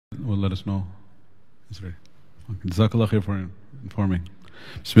let us know. It's ready. Okay. Jazakallah khair for informing.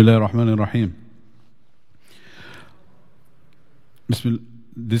 Bismillah ar-Rahman ar-Rahim.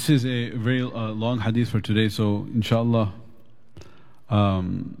 This is a very long hadith for today, so inshallah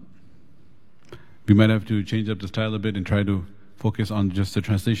we might have to change up the style a bit and try to focus on just the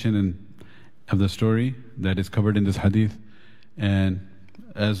translation of the story that is covered in this hadith, and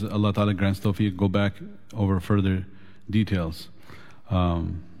as Allah Ta'ala grants tawfiq, go back over further details.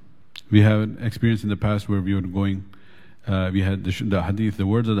 We have experience in the past where we were going, we had the hadith, the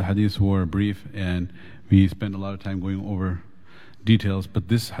words of the hadith were brief, and we spent a lot of time going over details, but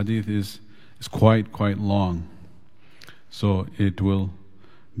this hadith is quite long, so it will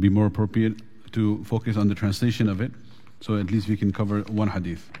be more appropriate to focus on the translation of it, so at least we can cover one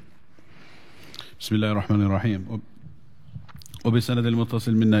hadith. Bismillah ar-Rahman ar-Rahim. وبالسند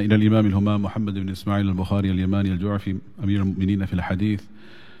المتصل منا إلى الإمام الهمام محمد بن إسماعيل البخاري اليماني الجعفي أمير المؤمنين في الحديث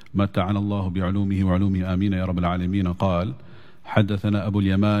متعنا الله بعلومه وعلومه آمين يا رب العالمين قال: حدثنا أبو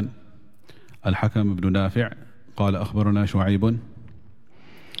اليمان الحكم بن نافع قال أخبرنا شعيب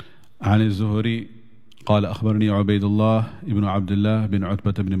عن الزهري قال أخبرني عبيد الله بن عبد الله بن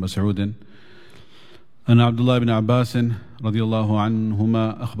عتبة بن مسعود أن عبد الله بن عباس رضي الله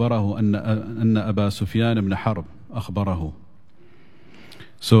عنهما أخبره أن أبا سفيان بن حرب أخبره.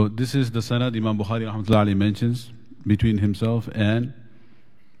 So this is the sanad Imam Bukhari rahmatullahi alayhi mentions between himself and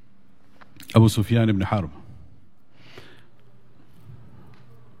Abu Sufyan ibn Harb.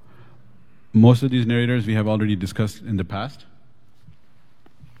 Most of these narrators we have already discussed in the past.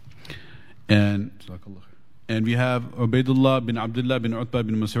 And we have Ubaidullah bin Abdullah bin Utbah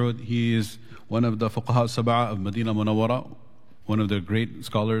bin Mas'ud. He is one of the fuqaha sab'ah of Medina Munawwara, one of the great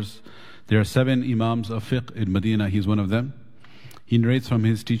scholars. There are 7 imams of fiqh in Medina. He's one of them. He narrates from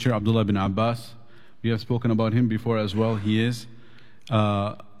his teacher Abdullah bin Abbas. We have spoken about him before as well. He is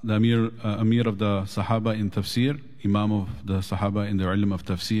the Amir of the Sahaba in Tafsir, Imam of the Sahaba in the ilm of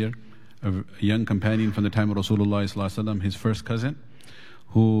Tafsir, a young companion from the time of Rasulullah sallallahu alaihi wasallam, his first cousin,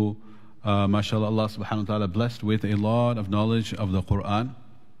 who mashallah, Allah subhanahu wa ta'ala blessed with a lot of knowledge of the Quran.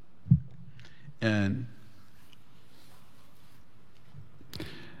 And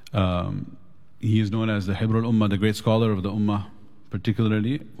he is known as the Hibrul Ummah, the great scholar of the Ummah,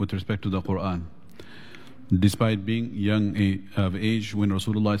 particularly with respect to the Quran. Despite being young of age when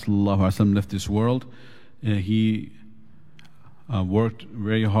Rasulullah sallallahu alaihi wasallam left this world, he worked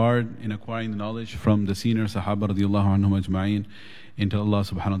very hard in acquiring the knowledge from the senior Sahaba radiyallahu anhum ajma'in, until Allah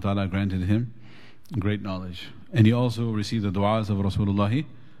subhanahu wa ta'ala granted him great knowledge. And he also received the du'as of Rasulullah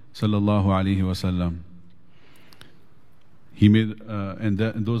sallallahu alaihi wasallam. He made, and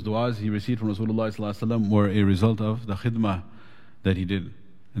those du'as he received from Rasulullah sallallahu alaihi wasallam were a result of the khidmah that he did,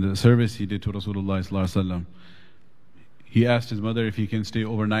 and the service he did to Rasulullah sallallahu alaihi wasallam. He asked his mother if he can stay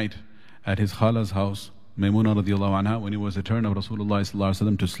overnight at his khala's house, Maymuna radiallahu anha, when it was the turn of Rasulullah sallallahu alaihi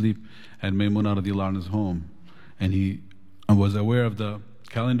wasallam to sleep at Maymuna radiallahu anha's home. And he was aware of the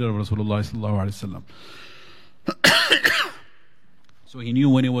calendar of Rasulullah sallallahu alaihi wasallam. So he knew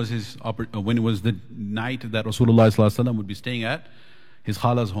when it was the night that Rasulullah sallallahu alaihi wasallam would be staying at his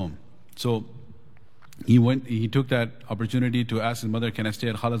khala's home. So he took that opportunity to ask his mother, can I stay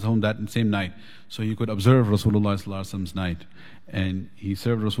at khala's home that same night? So he could observe Rasulullah sallallahu alaihi wasallam's night. And he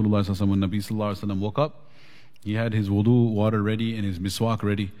served Rasulullah sallallahu alaihi wasallam. When Nabi sallallahu alaihi wasallam woke up, he had his wudu water ready and his miswak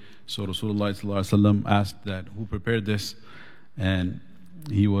ready. So Rasulullah sallallahu alaihi wasallam asked that, who prepared this? And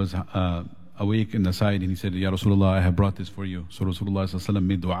he was awake in the side, and he said, Ya Rasulullah, I have brought this for you. So Rasulullah sallallahu alaihi wasallam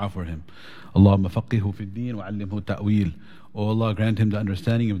made dua for him. Allahumma faqihu fi d-din wa 'allimhu ta'wil. Oh Allah, grant him the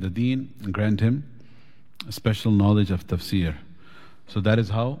understanding of the deen and grant him a special knowledge of tafsir. So that is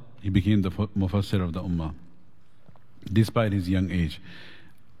how he became the mufassir of the ummah, despite his young age.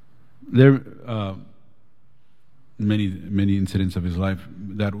 There are many incidents of his life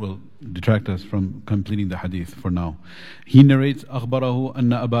that will detract us from completing the hadith for now. He narrates أخبره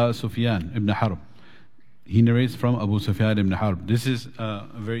أن أبا سفيان ibn Harb. He narrates from Abu Sufyan ibn Harb. This is a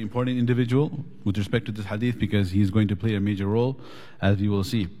very important individual with respect to this hadith because he is going to play a major role, as we will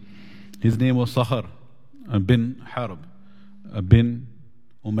see. His name was Sakhar bin Harb bin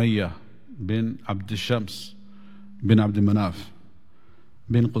Umayyah bin Abd Shams bin Abd Manaf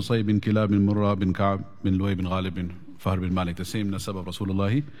bin Qusay bin Kilab bin Murrah bin Ka'b bin Luay bin Ghalib bin Fahr bin Malik, the same nasab of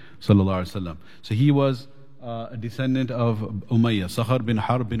Rasulullah sallallahu alaihi wasallam. So he was a descendant of Umayyah, Sakhar bin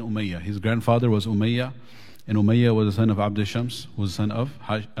Harb bin Umayyah. His grandfather was Umayyah, and Umayyah was the son of Abd Shams, who was the son of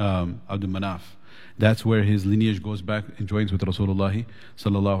Abd Manaf. That's where his lineage goes back and joins with Rasulullah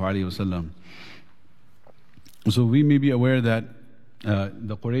sallallahu alaihi wasallam. So we may be aware that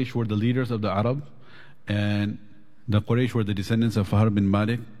the Quraysh were the leaders of the Arab, and the Quraysh were the descendants of Fahr bin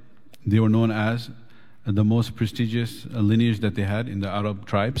Malik, They were known as the most prestigious lineage that they had in the Arab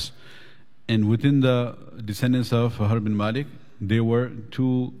tribes. And within the descendants of Harb bin Malik, there were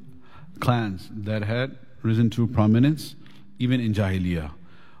two clans that had risen to prominence even in Jahiliyyah.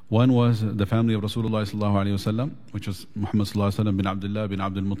 One was the family of Rasulullah sallallahu alaihi wasallam, which was Muhammad sallallahu alaihi wasallam bin Abdullah bin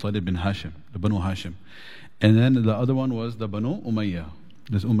Abdul Muttalib bin Hashim, the Banu Hashim. And then the other one was the Banu Umayyah,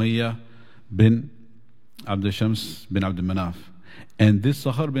 this Umayyah bin Abd Shams bin Abd Manaf. And this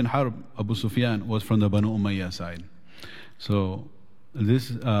Sakhar bin Harb, Abu Sufyan, was from the Banu Umayyah side. So these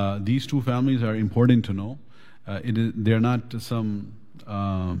two families are important to know. They're not some,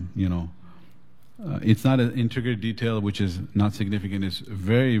 it's not an intricate detail which is not significant. It's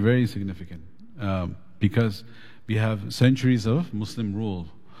very, very significant because we have centuries of Muslim rule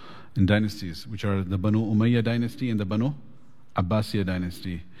in dynasties, which are the Banu Umayyah dynasty and the Banu Abbasiyah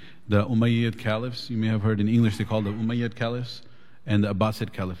dynasty. The Umayyad caliphs, you may have heard in English, they call the Umayyad caliphs and the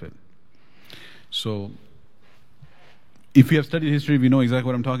Abbasid caliphate. So, if you have studied history, you know exactly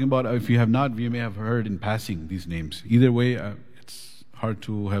what I'm talking about. If you have not, you may have heard in passing these names. Either way, it's hard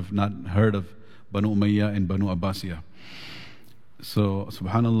to have not heard of Banu Umayyah and Banu Abbasiyah. So,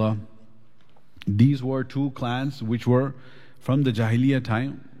 subhanallah, these were two clans which were from the Jahiliyyah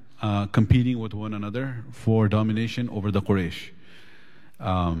time competing with one another for domination over the Quraysh.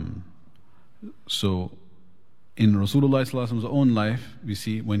 So, in Rasulullah's own life, we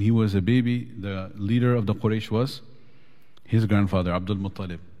see when he was a baby, the leader of the Quraysh was his grandfather, Abdul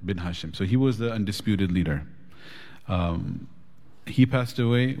Muttalib bin Hashim. So he was the undisputed leader. He passed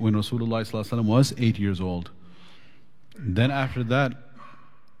away when Rasulullah was 8 years old. Then after that,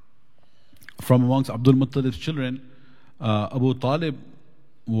 from amongst Abdul Muttalib's children, Abu Talib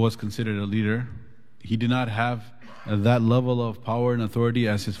was considered a leader. He did not have that level of power and authority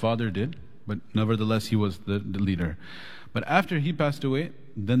as his father did, but nevertheless he was the leader. But after he passed away,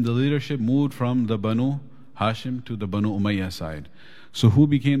 then the leadership moved from the Banu Hashim to the Banu Umayyah side. So who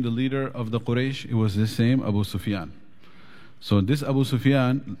became the leader of the Quraysh? It was this same Abu Sufyan. So this Abu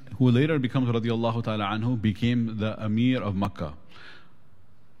Sufyan, who later becomes radiallahu ta'ala anhu, became the Amir of Makkah.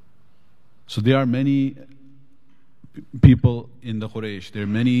 So there are many people in the Quraysh. There are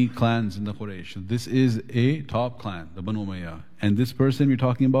many clans in the Quraysh. This is a top clan, the Banu Umayyah. And this person we're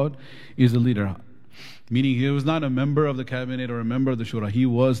talking about is the leader. Meaning he was not a member of the cabinet or a member of the shura. He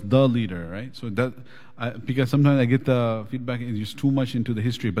was the leader, right? So that, because sometimes I get the feedback, it's just too much into the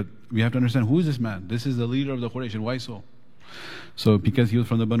history, but we have to understand, who is this man? This is the leader of the Quraysh, and why so? So because he was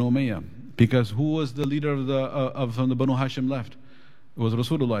from the Banu Umayyah. Because who was the leader of from the Banu Hashim left? It was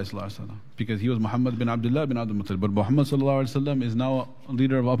Rasulullah, because he was Muhammad bin Abdullah bin Abdul Muttalib. But Muhammad is now a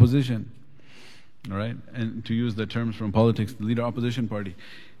leader of opposition, all right? And to use the terms from politics, the leader of opposition party.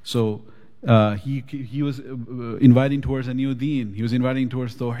 So he was inviting towards a new deen. He was inviting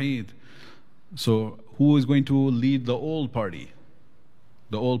towards Tawheed. So who is going to lead the old party?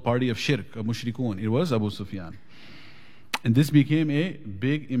 The old party of shirk, of mushrikun. It was Abu Sufyan. And this became a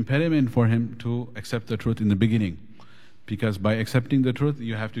big impediment for him to accept the truth in the beginning. Because by accepting the truth,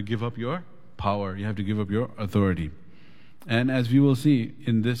 you have to give up your power. You have to give up your authority. And as we will see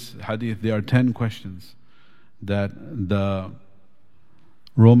in this hadith, there are 10 questions that the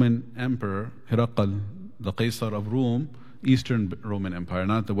Roman Emperor, Hiraqal, the Qaisar of Rome, Eastern Roman Empire,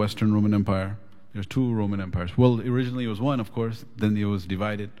 not the Western Roman Empire. There's two Roman empires. Well, originally it was one, of course. Then it was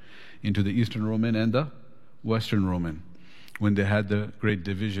divided into the Eastern Roman and the Western Roman, when they had the great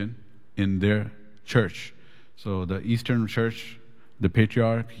division in their church. So the Eastern Church, the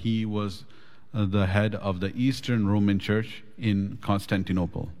Patriarch, he was the head of the Eastern Roman Church in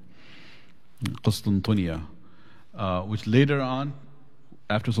Constantinople, Constantinia, which later on,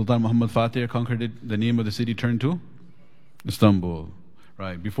 after Sultan Muhammad Fatih conquered it, the name of the city turned to Istanbul.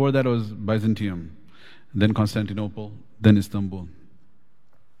 Right. Before that it was Byzantium, then Constantinople, then Istanbul.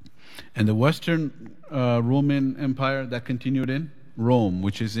 And the Western Roman Empire, that continued in Rome,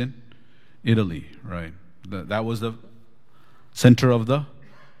 which is in Italy, right? That was the center of the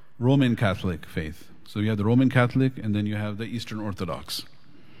Roman Catholic faith. So you have the Roman Catholic and then you have the Eastern Orthodox.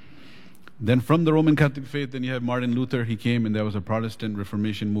 Then from the Roman Catholic faith, then you have Martin Luther. He came and there was a Protestant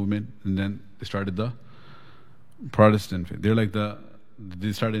Reformation movement, and then they started the Protestant faith.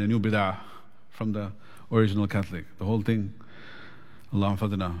 They started a new bid'ah from the original Catholic. The whole thing, Allahumma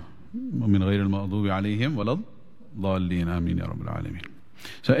fadna min ghayr al-maghdubi alayhim walad dhalleen ameen ya rabbil alameen.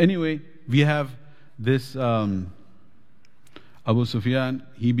 So anyway, we have this Abu Sufyan.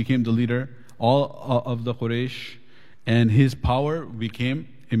 He became the leader of the Quraysh, and his power became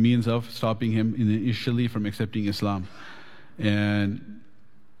a means of stopping him initially from accepting Islam. And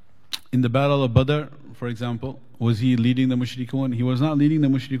in the Battle of Badr, for example, Was he leading the mushrikun? He was not leading the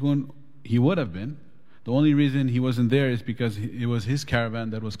mushrikun. He would have been. The only reason he wasn't there is because it was his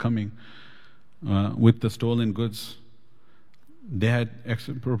caravan that was coming with the stolen goods. They had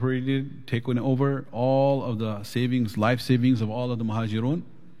expropriated, taken over all of the savings, life savings of all of the muhajirun.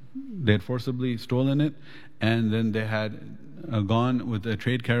 They had forcibly stolen it, and then they had gone with a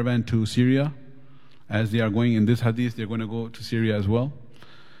trade caravan to Syria. As they are going in this hadith, they're going to go to Syria as well.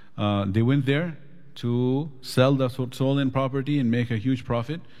 They went there to sell the stolen property and make a huge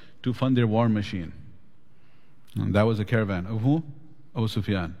profit to fund their war machine. And that was a caravan of who? Abu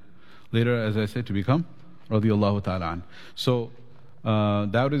Sufyan. Later, as I said, to become radiyallahu ta'ala an. So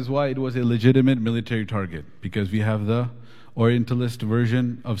that is why it was a legitimate military target, because we have the Orientalist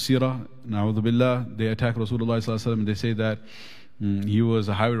version of Sirah. Na'udhu billah, they attack Rasulullah sallallahu alaihi wasallam. They say that he was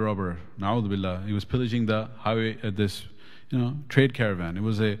a highway robber. Na'udhu billah, he was pillaging the highway at this, trade caravan.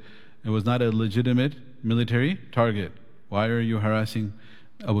 It was not a legitimate military target. Why are you harassing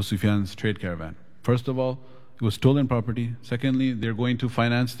Abu Sufyan's trade caravan? First of all, it was stolen property. Secondly, they're going to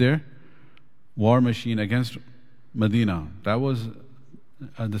finance their war machine against Medina. That was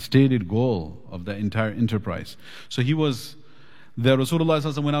the stated goal of the entire enterprise. So the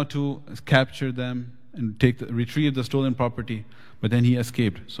Rasulullah went out to capture them and retrieve the stolen property, but then he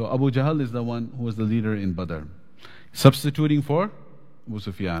escaped. So Abu Jahl is the one who was the leader in Badr, substituting for Abu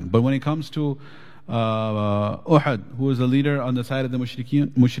Sufyan. But when it comes to Uhud, who was the leader on the side of the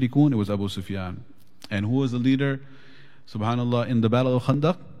mushrikun, it was Abu Sufyan. And who was the leader, subhanallah, in the battle of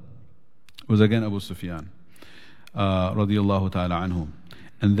Khandaq? It was again Abu Sufyan, radiyallahu ta'ala anhu.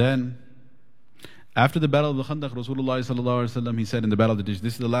 And then, after the battle of the Khandaq, Rasulullah sallallahu alaihi wasallam, he said in the battle of the ditch,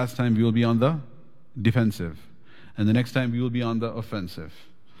 this is the last time we will be on the defensive, and the next time we will be on the offensive.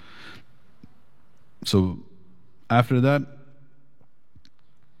 So, after that,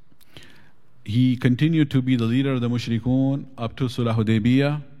 he continued to be the leader of the mushrikun up to Sulh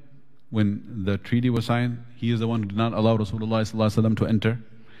Hudaybiyah. When the treaty was signed, he is the one who did not allow Rasulullah sallallahu alaihi wasallam to enter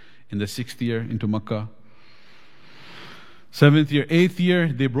in the 6th year into Makkah. 7th year, 8th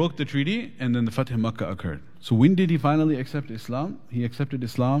year, they broke the treaty, and then the Fath Makkah occurred. So when did he finally accept Islam? He accepted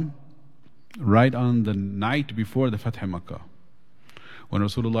Islam right on the night before the Fath Makkah, when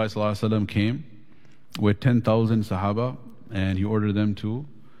Rasulullah ﷺ came with 10,000 Sahaba, and he ordered them to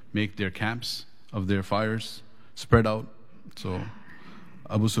make their camps of their fires spread out. So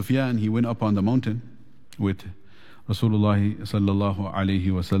Abu Sufyan, he went up on the mountain with Rasulullah sallallahu alaihi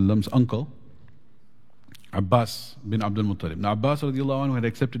wasallam's uncle, Abbas bin Abdul Muttalib. Now Abbas radiallahu anhu had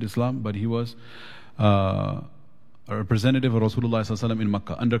accepted Islam, but he was a representative of Rasulullah sallallahu alaihi wasallam in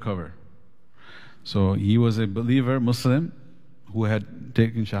Makkah, undercover. So he was a believer, Muslim, who had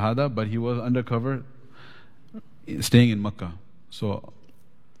taken Shahada, but he was undercover, staying in Makkah. So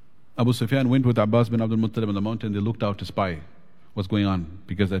Abu Sufyan went with Abbas bin Abdul Muttalib on the mountain. They looked out to spy what's going on,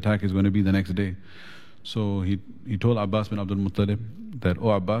 because the attack is going to be the next day. So he told Abbas bin Abdul Muttalib that, "Oh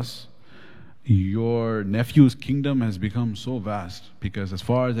Abbas, your nephew's kingdom has become so vast, because as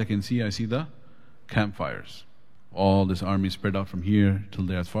far as I can see, I see the campfires. All this army spread out from here till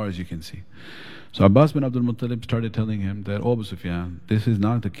there, as far as you can see." So Abbas bin Abdul Muttalib started telling him that, "Oh Abu Sufyan, this is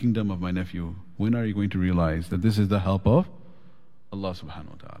not the kingdom of my nephew. When are you going to realize that this is the help of Allah subhanahu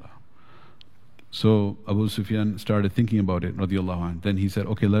wa ta'ala?" So Abu Sufyan started thinking about it, radiallahu anh. Then he said,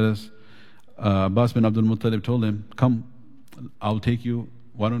 "Okay, let us," Abbas bin Abdul Muttalib told him, "Come, I'll take you.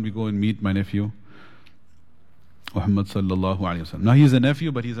 Why don't we go and meet my nephew, Muhammad sallallahu alayhi wa sallam." Now he's a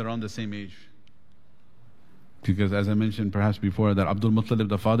nephew, but he's around the same age. Because as I mentioned perhaps before, that Abdul Muttalib,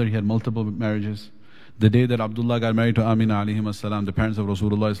 the father, he had multiple marriages. The day that Abdullah got married to Amina alayhi as-salam, the parents of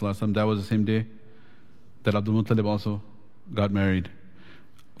Rasulullah sallallahu alaihi wasallam, that was the same day that Abdul Muttalib also got married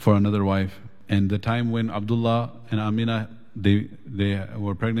for another wife. And the time when Abdullah and Amina, they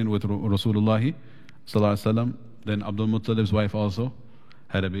were pregnant with Rasulullah sallallahu alaihi wasallam, then Abdul Muttalib's wife also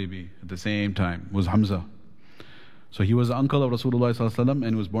had a baby at the same time, was Hamza. So he was the uncle of Rasulullah sallallahu alaihi wasallam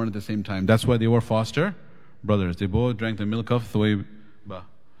and was born at the same time. That's why they were foster brothers. They both drank the milk of Thuwayba,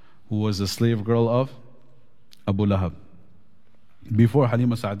 who was the slave girl of Abu Lahab, before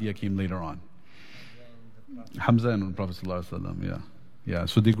Halima Sa'diyah came later on. Hamza and Prophet sallallahu alaihi wasallam, yeah.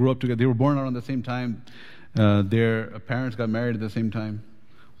 So they grew up together. They were born around the same time. Their parents got married at the same time.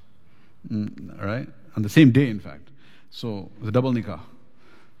 Right? On the same day, in fact. So it was a double nikah.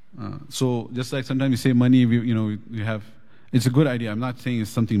 So just like sometimes you say money, you have. It's a good idea. I'm not saying it's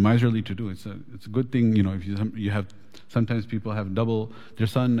something miserly to do. It's a good thing. If you have, sometimes people have double, their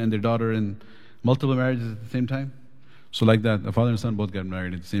son and their daughter in multiple marriages at the same time. So like that, the father and son both got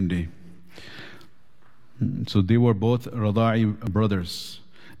married at the same day. So they were both Rada'i brothers.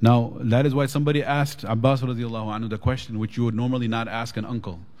 Now, that is why somebody asked Abbas radiallahu anhu the question which you would normally not ask an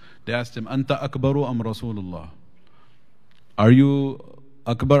uncle. They asked him, Anta akbaru am Rasulullah? Are you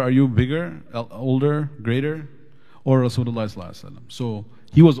akbar, are you bigger, older, greater, or Rasulullah sallallahu alaihi wasallam? So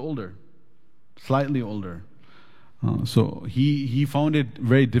he was older, slightly older. So he found it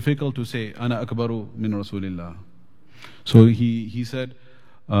very difficult to say, Ana akbaru min Rasulillah. So he said,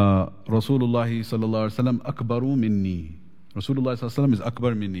 Rasulullah sallallahu alaihi wasallam akbaru minni. Rasulullah sallallahu alaihi wasallam is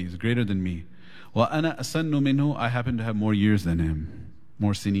akbar minni, is greater than me. Wa ana asannu minhu, I happen to have more years than him.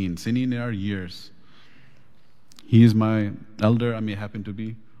 More sinin. Sinin are years. He is my elder, I may happen to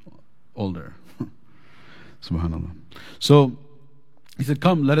be older. Subhanallah. So he said,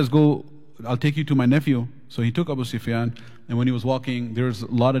 come, let us go, I'll take you to my nephew. So he took Abu Sufyan, and when he was walking, there was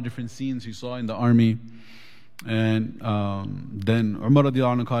a lot of different scenes he saw in the army. And then Umar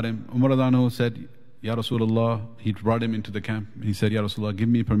radiallahu anhu caught him. Umar radiallahu anhu said, Ya Rasulullah, he brought him into the camp. He said, Ya Rasulullah, give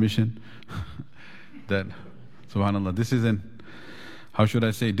me permission that, subhanallah, this isn't, how should I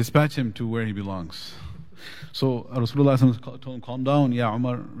say, dispatch him to where he belongs. So Rasulullah told him, calm down, Ya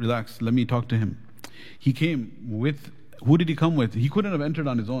Umar, relax, let me talk to him. He came with, who did he come with? He couldn't have entered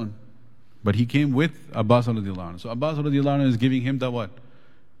on his own, but he came with Abbas radiallahu anhu. So Abbas radiallahu anhu is giving him the what?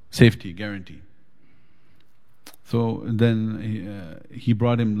 Safety, guarantee. So then he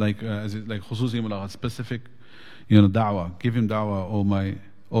brought him like khususi mulaqat, specific, da'wah. Give him da'wah,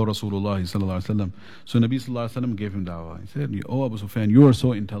 O Rasulullah sallallahu alaihi wasallam. So Nabi sallallahu alaihi wasallam gave him da'wah. He said, O Abu Sufyan, you are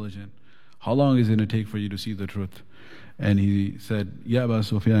so intelligent. How long is it going to take for you to see the truth? And he said, Ya Abu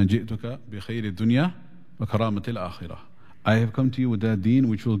Sufyan, ji'tuka bi khayri dunya wa karamatil akhirah. I have come to you with that deen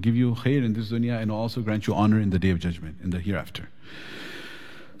which will give you khair in this dunya and also grant you honor in the day of judgment, in the hereafter.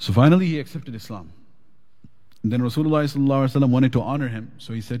 So finally he accepted Islam. Then Rasulullah sallallahu alaihi wasallam wanted to honor him,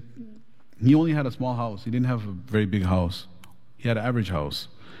 so he said, he only had a small house. He didn't have a very big house. He had an average house.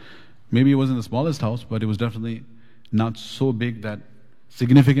 Maybe it wasn't the smallest house, but it was definitely not so big that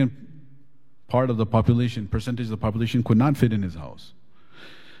significant part of the population, percentage of the population could not fit in his house.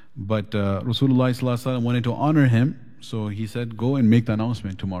 But Rasulullah sallallahu alaihi wasallam wanted to honor him, so he said, go and make the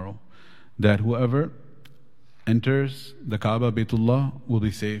announcement tomorrow that whoever enters the Kaaba, Baytullah, will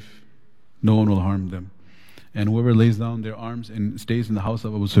be safe. No one will harm them. And whoever lays down their arms and stays in the house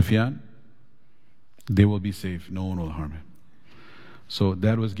of Abu Sufyan, they will be safe. No one will harm him. So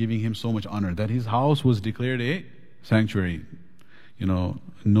that was giving him so much honor, that his house was declared a sanctuary, no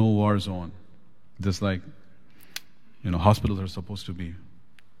war zone. Just like, hospitals are supposed to be.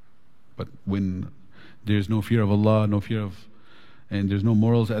 But when there's no fear of Allah, and there's no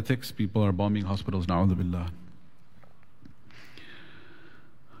morals, ethics, people are bombing hospitals, na'udhu billah.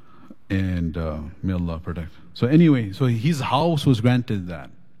 And may Allah protect. So anyway, so his house was granted that.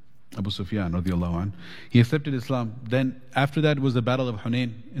 Abu Sufyan radiallahu anh. He accepted Islam. Then after that was the Battle of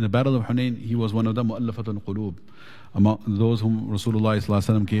Hunain. In the Battle of Hunain, he was one of the mu'allafatul qulub, among those whom Rasulullah sallallahu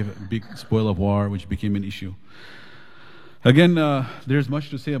alaihi wasallam gave a big spoil of war, which became an issue. Again, there's much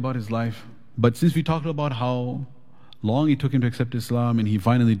to say about his life. But since we talked about how long it took him to accept Islam, and he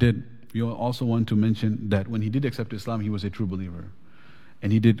finally did, we also want to mention that when he did accept Islam, he was a true believer.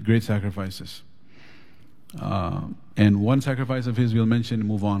 And he did great sacrifices. And one sacrifice of his we'll mention and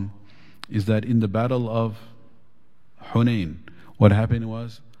move on, is that in the Battle of Hunain, what happened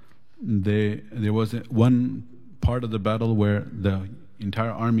was, there was one part of the battle where the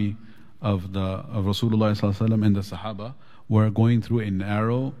entire army of Rasulullah sallallahu alaihi wasallam and the Sahaba were going through a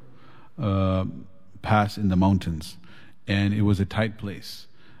narrow pass in the mountains, and it was a tight place,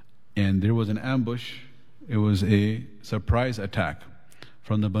 and there was an ambush. It was a surprise attack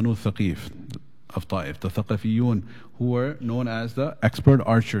from the Banu Thaqif of Ta'if, the Thaqafiyun, who were known as the expert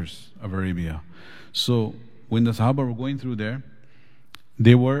archers of Arabia. So when the Sahaba were going through there,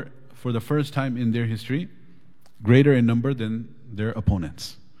 they were, for the first time in their history, greater in number than their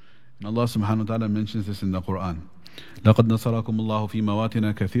opponents. And Allah subhanahu wa ta'ala mentions this in the Quran. لَقَدْ نَصَرَكُمُ اللَّهُ فِي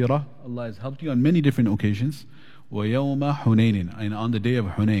مَوَاتِنَا كَثِيرًا. Allah has helped you on many different occasions. وَيَوْمَ حُنَيْنٍ, and on the day of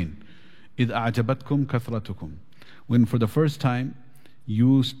Hunain. إِذْ أَعْجَبَتْكُمْ كَثْرَتُكُمْ, when for the first time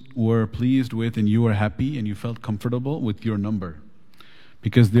you were pleased with and you were happy and you felt comfortable with your number.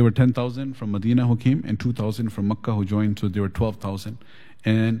 Because there were 10,000 from Medina who came and 2,000 from Makkah who joined, so there were 12,000.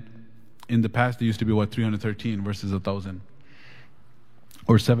 And in the past there used to be 313 versus 1,000.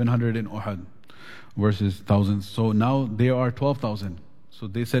 Or 700 in Uhud versus thousands. So now there are 12,000. So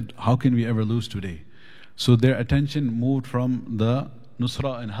they said, how can we ever lose today? So their attention moved from the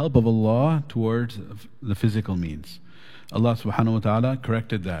nusra and help of Allah towards the physical means. Allah subhanahu wa ta'ala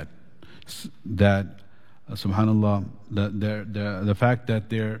corrected that. Subhanallah, the fact that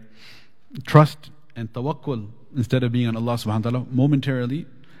their trust and tawakkul, instead of being on Allah subhanahu wa ta'ala, momentarily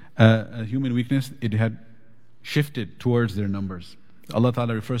a human weakness, it had shifted towards their numbers. Allah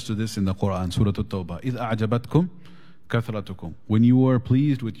Ta'ala refers to this in the Quran, Surah At-Tawbah. إِذْ أَعْجَبَتْكُمْ كَثْرَتُكُمْ. When you were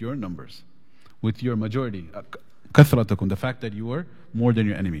pleased with your numbers, with your majority. كَثْرَتُكُمْ, the fact that you were more than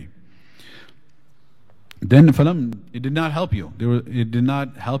your enemy. Then it did not help you. It did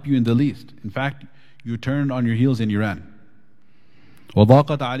not help you in the least. In fact, you turned on your heels and you ran.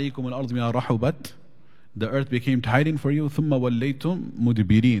 وَضَاقَتْ عَلَيْكُمُ الْأَرْضُ بِمَا رَحُبَتْ. The earth became tight for you. ثُمَّ وَلَّيْتُمْ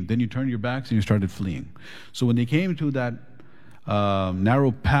مُدْبِرِينَ. Then you turned your backs and you started fleeing. So when they came to that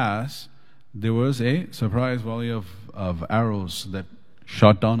narrow pass, there was a surprise volley of arrows that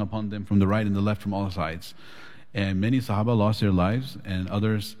shot down upon them from the right and the left from all sides. And many Sahaba lost their lives and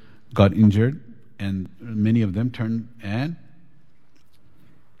others got injured, and many of them turned and,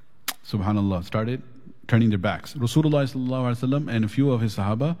 subhanallah, started turning their backs. Rasulullah sallallahu alaihi wasallam and a few of his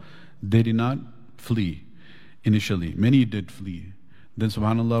Sahaba, they did not flee initially. Many did flee. Then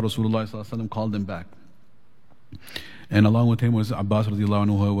subhanallah, Rasulullah sallallahu alaihi wasallam called them back. And along with him was Abbas radiallahu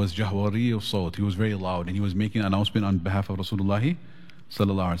anhu, who was Jahwari of Sawt. He was very loud and he was making an announcement on behalf of Rasulullah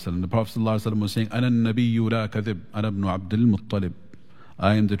sallallahu alaihi wasallam. The Prophet sallallahu alaihi wasallam was saying, Ana nabiyyu la kadhib, Ana ibn Abdul Muttalib.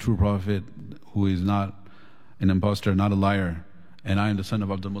 I am the true prophet who is not an impostor, not a liar, and I am the son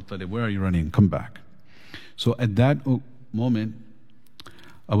of Abdul Muttalib. Where are you running? Come back. So at that moment,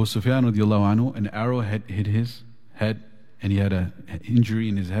 Abu Sufyan radiallahu anhu, an arrow had hit his head and he had an injury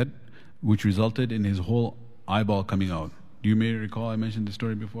in his head, which resulted in his whole eyeball coming out. Do you may recall I mentioned this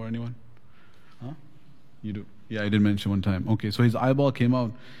story before? Anyone? Huh? You do? Yeah, I did mention one time. Okay, so his eyeball came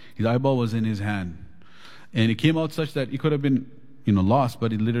out. His eyeball was in his hand, and it came out such that it could have been, lost,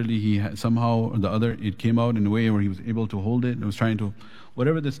 but it literally he had, somehow or the other it came out in a way where he was able to hold it. It was trying to,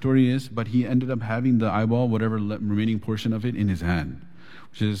 whatever the story is, but he ended up having the eyeball, whatever remaining portion of it, in his hand,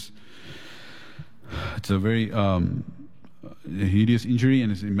 which is, it's a very hideous injury,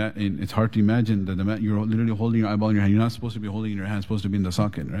 and it's hard to imagine that you're literally holding your eyeball in your hand. You're not supposed to be holding it in your hand, it's supposed to be in the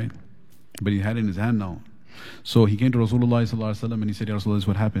socket, right? But he had it in his hand now. So he came to Rasulullah sallallahu alaihi wasallam and he said, Ya Rasulullah, this is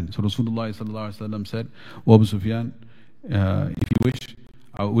what happened. So Rasulullah sallallahu alaihi wasallam said, "O Abu Sufyan, if you wish,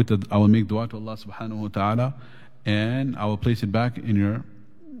 I will make dua to Allah subhanahu wa ta'ala, and I will place it back in your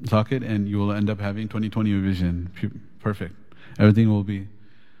socket, and you will end up having 20/20 vision. Perfect. Everything will be,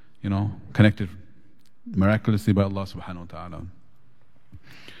 connected miraculously by Allah subhanahu wa ta'ala.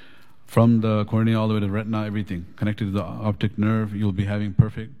 From the cornea all the way to the retina, everything connected to the optic nerve, you'll be having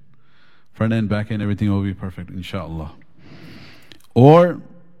perfect front end, back end, everything will be perfect, inshaAllah. Or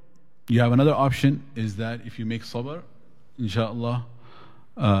you have another option, is that if you make sabr, inshaAllah,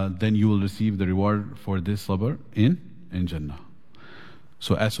 then you will receive the reward for this sabr in Jannah."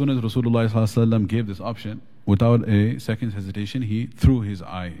 So as soon as Rasulullah sallallahu alaihi wasallam gave this option, without a second's hesitation, he threw his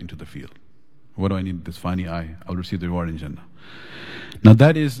eye into the field. What do I need this funny eye? I'll receive the reward in Jannah. Now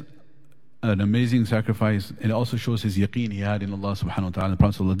that is an amazing sacrifice. It also shows his yaqeen he had in Allah subhanahu wa ta'ala and the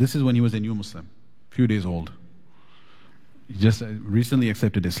Prophet. This is when he was a new Muslim, few days old. He just recently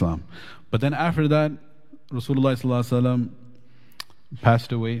accepted Islam. But then after that, Rasulullah sallallahu alaihi wasallam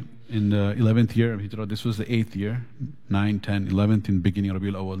passed away in the 11th year of Hijrah. This was the 8th year, 9, 10, 11th in the beginning of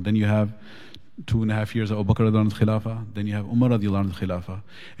Rabiul Awwal. Then you have 2.5 years of Abu Bakr radiallahu anhu's Khilafah. Then you have Umar radiallahu anhu's Khilafah.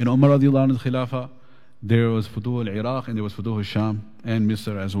 In Umar radiallahu anhu's Khilafah, there was Futuh al-Iraq and there was Futuh al-Sham and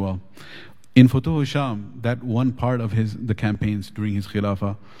Misr as well. In Futuh al-Sham, that one part of the campaigns during his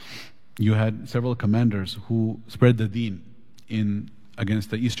Khilafah, you had several commanders who spread the deen against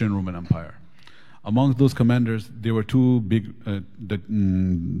the Eastern Roman Empire. Among those commanders, there were two big,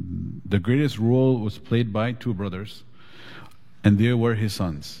 the greatest role was played by two brothers, and they were his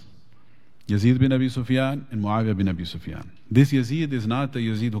sons, Yazid bin Abi Sufyan and Muawiyah bin Abi Sufyan. This Yazid is not the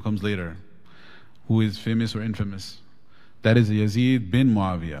Yazid who comes later, who is famous or infamous. That is Yazid bin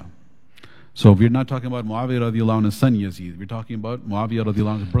Muawiyah. So we're not talking about Muawiyah radiallahu anhu's son Yazid, we're talking about Muawiyah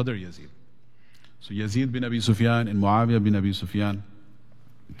radiallahu anhu's brother Yazid. So Yazid bin Abi Sufyan and Muawiyah bin Abi Sufyan,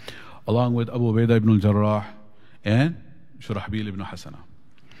 along with Abu Ubaidah ibn al-Jarrah and Shurahbil ibn Hasana.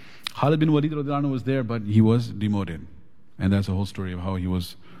 Khalid bin Walid radiallahu anhu was there, but he was demoted. And that's the whole story of how he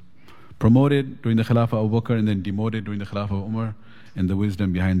was promoted during the Khilafah of Abu Bakr and then demoted during the Khilafah of Umar, and the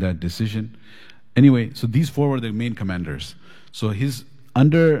wisdom behind that decision. Anyway, so these four were the main commanders. So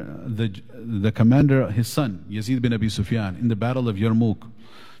under the commander, his son, Yazid bin Abi Sufyan, in the battle of Yarmouk,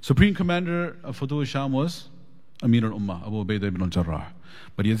 supreme commander of Futuh al-Sham was Amir al-Ummah, Abu Ubaidah ibn al-Jarrah.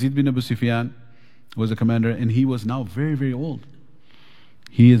 But Yazid bin Abi Sufyan was a commander, and he was now very, very old.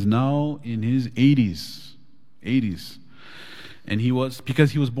 He is now in his 80s. And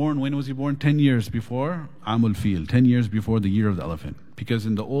because he was born, when was he born? 10 years before Amul Fil, 10 years before the year of the elephant. Because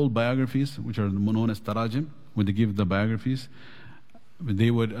in the old biographies, which are known as Tarajim, when they give the biographies,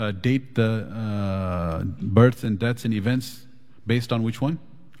 they would date the births and deaths and events based on which one?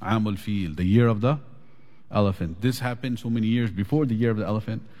 Amul Fil, the year of the elephant. This happened so many years before the year of the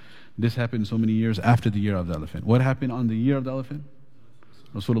elephant. This happened so many years after the year of the elephant. What happened on the year of the elephant?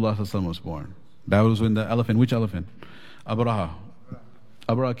 Rasulullah was born. That was when the elephant, which elephant? Abraha.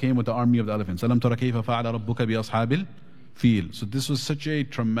 Abraha came with the army of the elephants. Alam tara kayfa fa'ala rabbuka bi ashabil fil. So this was such a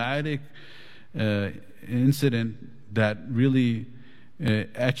traumatic incident that really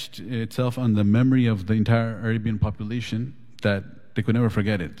etched itself on the memory of the entire Arabian population that they could never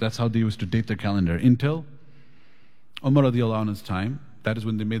forget it. That's how they used to date their calendar. Until Umar radiallahu anhu's time, that is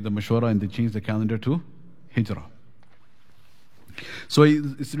when they made the mashwara and they changed the calendar to Hijrah. So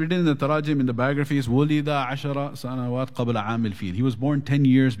it's written in the Tarajim, in the biographies, وُلِدَ عَشَرَ سَنَوَاتْ قَبْلَ عَامِ الْفِيلِ. He was born 10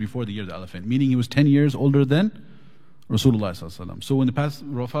 years before the year of the elephant, meaning he was 10 years older than Rasulullah sallallahu alaihi wasallam. So when the Prophet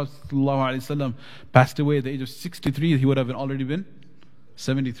sallallahu alaihi wasallam passed away at the age of 63, he would have already been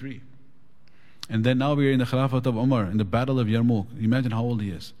 73. And then now we are in the Khilafat of Umar, in the Battle of Yarmouk. Imagine how old he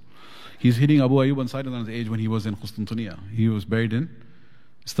is. He's hitting Abu Ayyub Ansari age when he was in Constantinople. He was buried in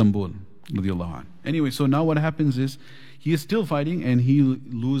Istanbul. Anyway, so now what happens is, he is still fighting and he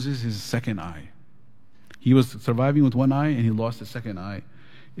loses his second eye. He was surviving with one eye and he lost his second eye.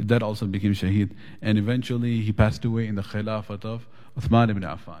 That also became shaheed. And eventually he passed away in the Khilafat of Uthman ibn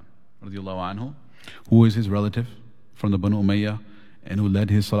Affan, anhu, who is his relative from the Banu Umayyah and who led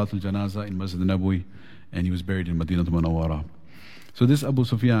his Salatul Janazah in Masjid al-Nabawi, and he was buried in Madinah al-Munawwara. So this Abu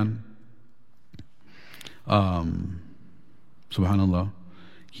Sufyan, subhanallah,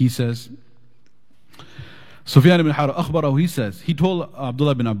 he says, Sufyan ibn Harb akhbarahu, he says, he told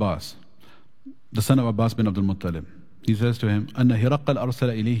Abdullah bin Abbas, the son of Abbas bin Abdul Muttalib, he says to him, أن هرقل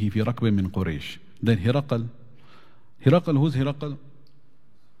أرسل إليه في ركب من قريش. Then Hiraqal, who's Hiraqal?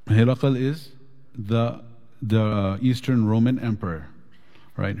 Hiraqal is the Eastern Roman Emperor,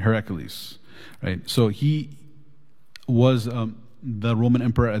 right? Heracles, right? So he was the Roman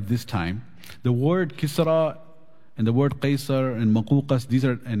Emperor at this time. The word Kisra and the word Qaisar and Maquqas,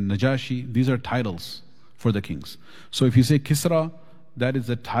 and Najashi, these are titles for the kings. So if you say Kisra, that is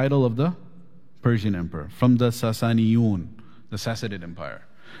the title of the Persian emperor from the Sasaniyun, the Sassanid Empire.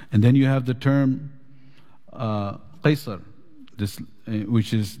 And then you have the term Qaisar,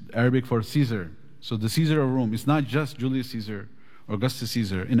 which is Arabic for Caesar. So the Caesar of Rome, it's not just Julius Caesar or Augustus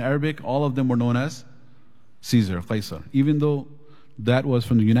Caesar. In Arabic, all of them were known as Caesar, Qaisar. Even though that was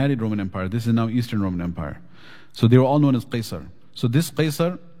from the United Roman Empire, this is now Eastern Roman Empire. So they were all known as Qaisar. So this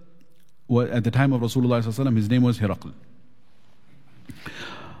Qaisar, at the time of Rasulullah sallallahu alaihi wasallam, his name was Hiraql.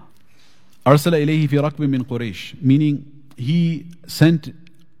 Arsala ilayhi fi rakbi min Quraysh, meaning he sent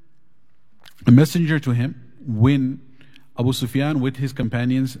a messenger to him when Abu Sufyan with his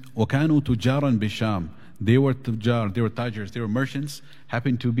companions, وَكَانُوا تُجَارًا بِالشَّامِ, they were tujar, they were tajers, they were merchants,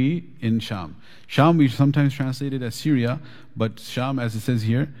 happened to be in Sham. Sham we sometimes translate it as Syria, but Sham, as it says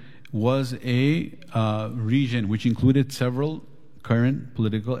here, was a region which included several current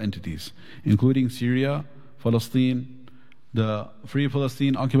political entities, including Syria, Palestine, the Free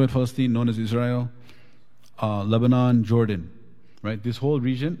Palestine, occupied Palestine, known as Israel, Lebanon, Jordan, right? This whole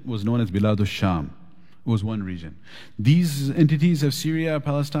region was known as Bilad al-Sham. It was one region. These entities of Syria,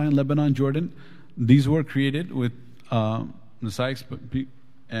 Palestine, Lebanon, Jordan, these were created with the Sykes,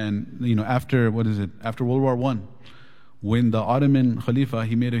 and after After World War I, when the Ottoman Khalifa,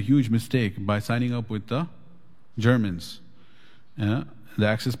 he made a huge mistake by signing up with the Germans, the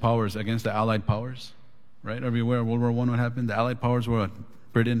Axis powers against the Allied powers. Right, everywhere World War I, what happened? The Allied powers were what?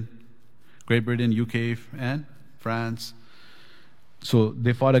 Britain, Great Britain, UK, and France. So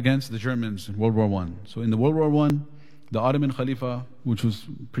they fought against the Germans in World War I. So in the World War I, the Ottoman Khalifa, which was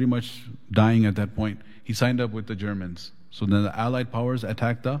pretty much dying at that point, he signed up with the Germans. So then the Allied powers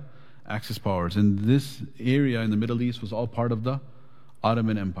attacked the Axis powers. And this area in the Middle East was all part of the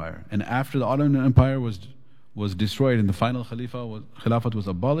Ottoman Empire. And after the Ottoman Empire was destroyed and the final Khilafat was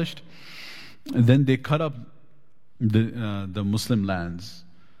abolished, and then they cut up the Muslim lands.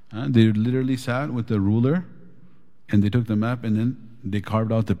 They literally sat with the ruler and they took the map and then they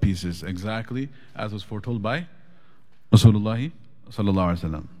carved out the pieces exactly as was foretold by Rasulullah sallallahu alaihi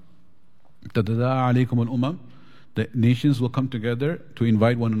wasallam. تَتَدَاعَ عَلَيْكُمُ الْأُمَمِ, the nations will come together to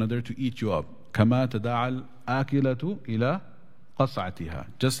invite one another to eat you up. كَمَا تَدَاعَ الْآكِلَةُ إِلَى قَصْعَتِهَا.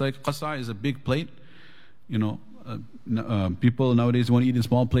 Just like qas'a is a big plate, people nowadays want to eat in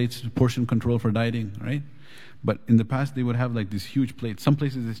small plates, portion control for dieting, right? But in the past they would have like this huge plate. Some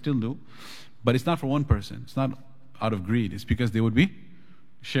places they still do, but it's not for one person. It's not out of greed. It's because they would be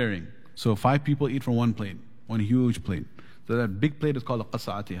sharing. So 5 people eat from one plate, one huge plate. So that big plate is called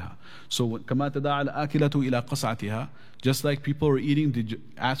قصعتها. So كما تداعى الآكلة إلى قصعتها, just like people were eating, they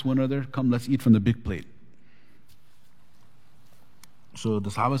ask one another, come let's eat from the big plate. So the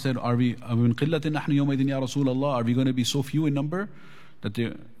Sahaba said, are we من قلة نحن يومئذ يا رسول الله? Are we going to be so few in number? So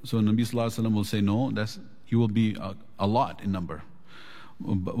Nabi Sallallahu Alaihi Wasallam will say, no, you will be a lot in number.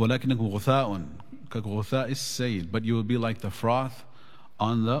 ولكنكم غثاء كغثاء السيل, but you will be like the froth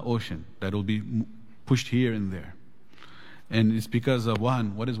on the ocean that will be pushed here and there. And it's because of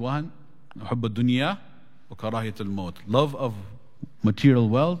wahan. What is wahan? حب الدنيا وكراهية الموت. Love of material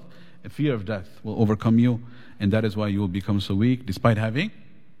wealth and fear of death will overcome you, and that is why you will become so weak despite having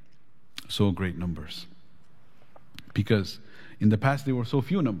so great numbers. Because in the past there were so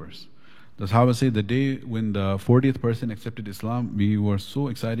few numbers. The Sahaba say the day when the 40th person accepted Islam, we were so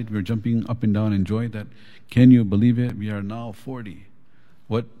excited, we were jumping up and down in joy that, can you believe it? We are now 40.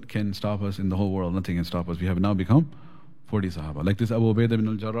 What can stop us in the whole world? Nothing can stop us. We have now become 40 Sahaba. Like this Abu Ubaidah bin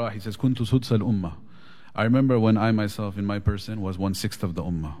al-Jarrah, he says, Kuntu sudsa al-ummah. I remember when I myself, in my person, was 1/6 of the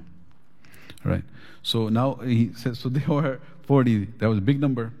ummah. Right? So now, he says, so they were 40. That was a big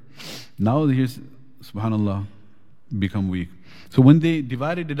number. Now here's, subhanAllah, become weak. So when they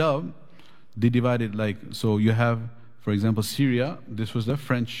divided it up, they divided so you have, for example, Syria, this was the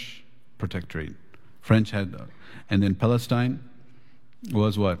French protectorate. French had, and then Palestine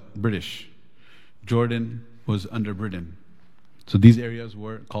was what? British. Jordan was under Britain. So these areas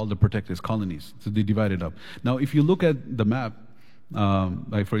were called the protectors, colonies. So they divided up. Now if you look at the map,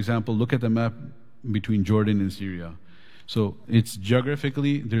 for example, look at the map between Jordan and Syria. So it's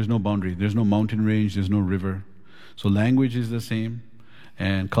geographically, there's no boundary. There's no mountain range, there's no river. So language is the same.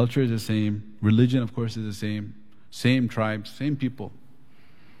 And culture is the same. Religion, of course, is the same. Same tribes, same people.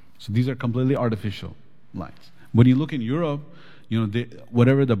 So these are completely artificial lines. When you look in Europe,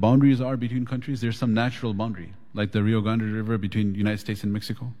 whatever the boundaries are between countries, there's some natural boundary, like the Rio Grande River between the United States and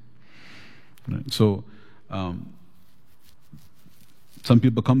Mexico. Right? So some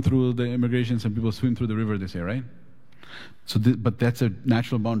people come through the immigration, some people swim through the river, they say, right? So, but that's a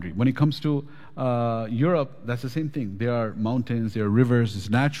natural boundary. When it comes to Europe, that's the same thing. There are mountains, there are rivers, it's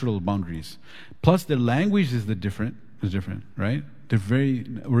natural boundaries. Plus, their language is different, right?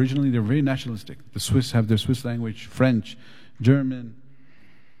 Originally they're very nationalistic. The Swiss have their Swiss language, French, German.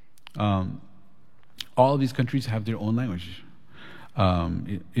 All of these countries have their own language.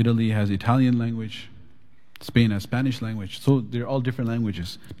 Italy has Italian language. Spain has Spanish language. So they're all different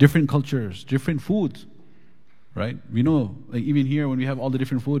languages, different cultures, different foods. Right? We know, even here when we have all the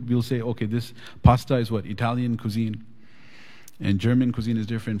different food, we'll say, okay, this pasta is what? Italian cuisine. And German cuisine is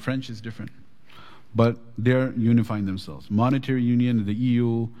different, French is different. But they're unifying themselves. Monetary union, the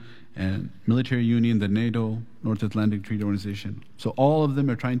EU, and military union, the NATO, North Atlantic Treaty Organization. So all of them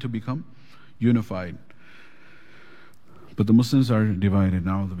are trying to become unified. But the Muslims are divided.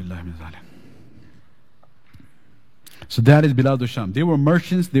 Na'udhu billahi min zalik. So that is Bilad al-Sham. They were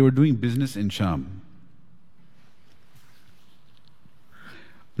merchants, they were doing business in Sham.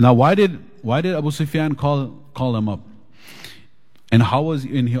 Now, why did Abu Sufyan call him up? And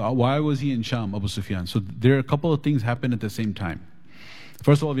why was he in Sham, Abu Sufyan? So there are a couple of things happen at the same time.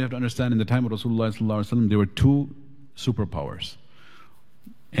 First of all, we have to understand in the time of Rasulullah sallallahu alaihi wasallam, there were two superpowers.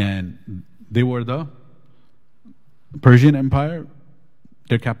 And they were the Persian Empire,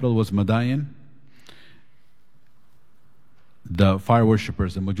 their capital was Madain, the fire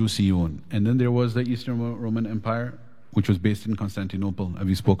worshippers, the Majusiyun. And then there was the Eastern Roman Empire, which was based in Constantinople, as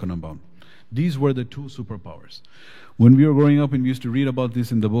we've spoken about. These were the two superpowers. When we were growing up and we used to read about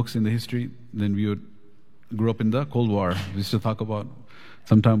this in the books, in the history, then we grew up in the Cold War. We used to talk about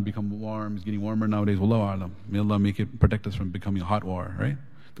sometime become warm, it's getting warmer nowadays. Wallahu alam. May Allah protect us from becoming a hot war, right?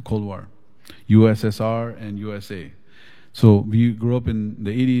 The Cold War. USSR and USA. So we grew up in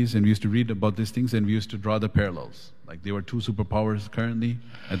the 80s and we used to read about these things and we used to draw the parallels. Like there were two superpowers currently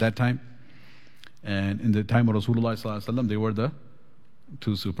at that time. And in the time of Rasulullah sallallahu alaihi wasallam, they were the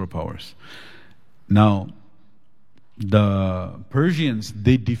two superpowers. Now, the Persians,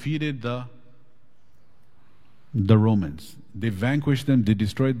 they defeated the Romans. They vanquished them, they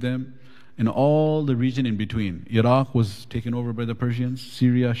destroyed them, and all the region in between. Iraq was taken over by the Persians,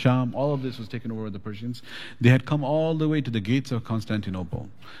 Syria, Sham, all of this was taken over by the Persians. They had come all the way to the gates of Constantinople.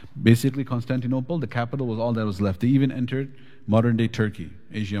 Basically, Constantinople, the capital, was all that was left. They even entered modern-day Turkey,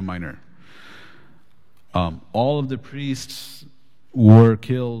 Asia Minor. All of the priests were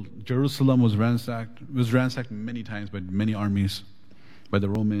killed. Jerusalem was ransacked. It was ransacked many times by many armies, by the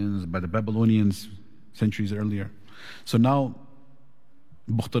Romans, by the Babylonians, centuries earlier. So now,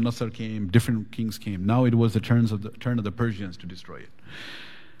 Bukht al-Nasr came, different kings came. Now it was the turn of the Persians to destroy it.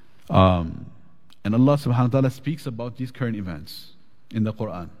 And Allah subhanahu wa ta'ala speaks about these current events in the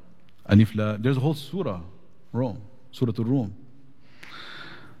Quran. Alif La, there's a whole surah, Rome, Surah Al-Rum.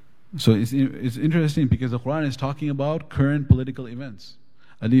 So it's interesting because the Quran is talking about current political events.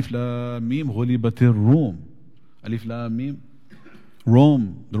 Alif La Mim Ghulibatir Rum. Alif La Mim.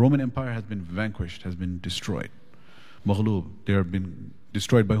 Rome, the Roman Empire has been vanquished, has been destroyed. Maghlub, they have been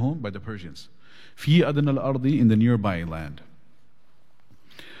destroyed by whom? By the Persians. Fi adna al-ardi, in the nearby land.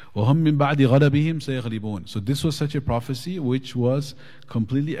 وَهُمْ مِنْ بَعْدِ غَلَبِهِمْ سَيَغْلِبُونَ. So this was such a prophecy which was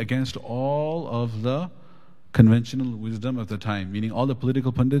completely against all of the conventional wisdom of the time, meaning all the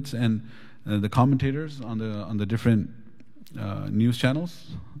political pundits and the commentators on the different news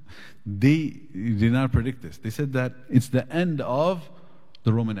channels. They did not predict this. They said that it's the end of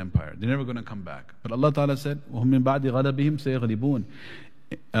the Roman Empire. They're never going to come back. But Allah Ta'ala said, وَهُمْ مِنْ بَعْدِ غَلَبِهِمْ سَيَغْلِبُونَ.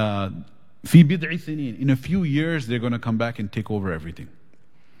 فِي بِضْعِ سِنِينَ. In a few years, they're going to come back and take over everything.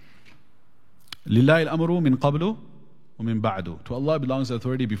 لِلَّهِ الْأَمْرُ مِنْ قَبْلُ وَمِنْ بَعْدُ. To Allah belongs the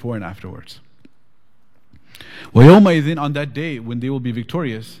authority before and afterwards. وَيَوْمَئِذٍ. On that day, when they will be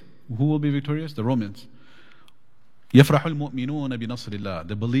victorious, who will be victorious? The Romans. يَفْرَحُ الْمُؤْمِنُونَ بِنَصْرِ اللَّهِ.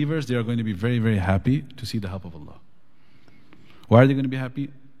 The believers, they are going to be very, very happy to see the help of Allah. Why are they going to be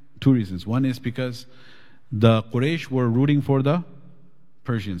happy? Two reasons. One is because the Quraysh were rooting for the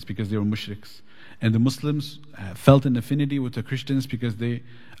Persians because they were mushriks. And the Muslims felt an affinity with the Christians because they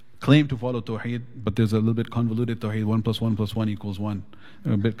claim to follow Tawheed, but there's a little bit convoluted Tawheed, 1 + 1 + 1 = 1.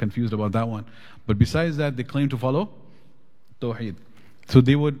 I'm a bit confused about that one. But besides that, they claim to follow Tawheed. So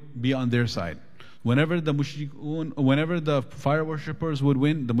they would be on their side. Whenever the fire worshippers would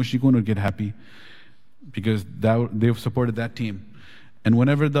win, the mushrikun would get happy because they've supported that team. And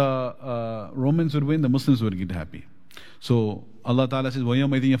whenever the Romans would win, the Muslims would get happy. So Allah Ta'ala says,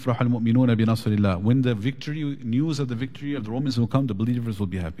 وَيَوْمَئِذٍ يَفْرَحُ الْمُؤْمِنُونَ بِنَصْرِ اللَّهِ. When the news of the victory of the Romans will come, the believers will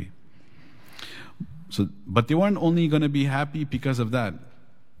be happy. So, but they weren't only going to be happy because of that.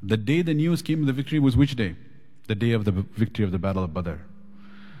 The day the news came of the victory was which day? The day of the victory of the Battle of Badr.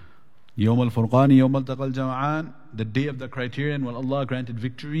 يَوْمَ الْفُرْقَانِ يَوْمَ الْتَقَى الْجَمْعَانِ. The day of the criterion when Allah granted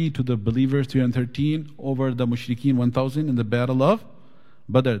victory to the believers 313 over the mushrikeen 1000 in the Battle of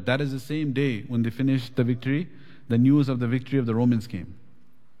Badr. That is the same day when they finished the victory. The news of the victory of the Romans came.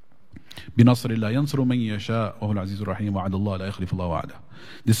 بِنَصْرِ اللَّهِ يَنْصُرُ مَنْ يَشَاءُ وَهُوَ الْعَزِيزُ الرَّحِيمُ وَعَدَ اللَّهِ لَا يَخْلِفُ اللَّهُ وَعْدَهُ.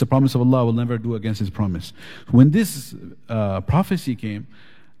 This is the promise of Allah, will never do against His promise. When this prophecy came,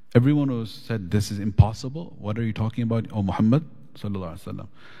 everyone said, this is impossible. What are you talking about, O Muhammad sallallahu alaihi wasallam?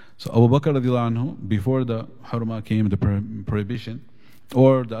 So Abu Bakr radiallahu anhu, before the Hurma came, the prohibition,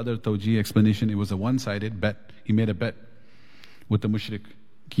 or the other tawjih explanation, it was a one-sided bet. He made a bet with the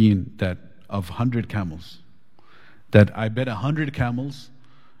mushrikeen that of 100 camels. That I bet 100 camels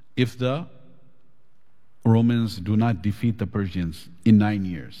if the Romans do not defeat the Persians in 9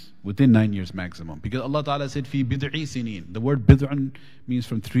 years, within 9 years maximum. Because Allah Ta'ala said, fi bid'i sinin. The word bid'un means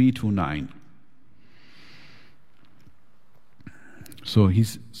from 3 to 9. So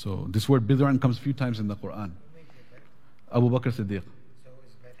this word bid'un comes a few times in the Quran. Abu Bakr Siddiq.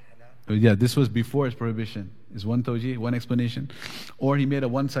 Yeah, this was before his prohibition. Is one tawjih, one explanation. Or he made a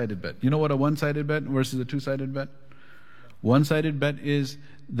one-sided bet. You know what a one-sided bet versus a two-sided bet? One-sided bet is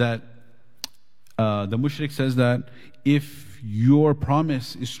that the mushrik says that if your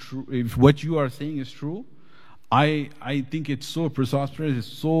promise is true, if what you are saying is true, I think it's so preposterous, it's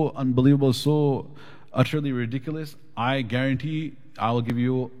so unbelievable, so utterly ridiculous, I guarantee I will give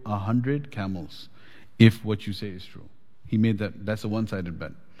you 100 camels if what you say is true. He made that's a one-sided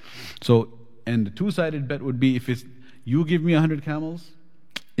bet. So, and the two-sided bet would be if it's you give me 100 camels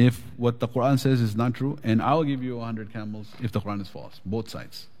if what the Quran says is not true, and I'll give you 100 camels if the Quran is false. Both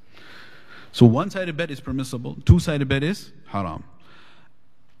sides. So one-sided bet is permissible, two-sided bet is haram.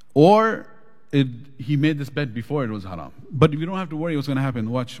 Or he made this bet before it was haram. But you don't have to worry what's going to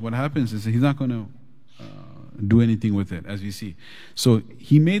happen. Watch, what happens is he's not going to do anything with it, as we see. So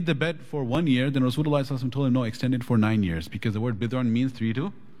he made the bet for 1 year, then Rasulullah ﷺ told him, no, extend it for 9 years, because the word bid'un means 3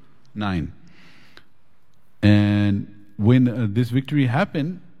 to 9. And when this victory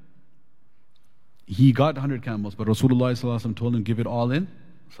happened, he got 100 camels, but Rasulullah ﷺ told him, give it all in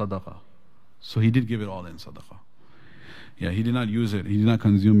sadaqah. So he did give it all in sadaqah. Yeah, he did not use it, he did not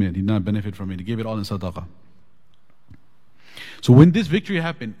consume it, he did not benefit from it, he gave it all in sadaqah. So when this victory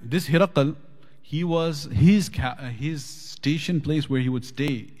happened, this Hiraqal, he was his station place where he would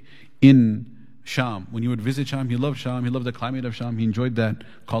stay in Sham. When he would visit Sham, he loved the climate of Sham, he enjoyed that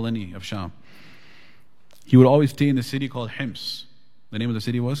colony of Sham. He would always stay in the city called Hims. The name of the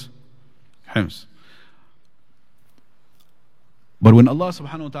city was Hims. But when Allah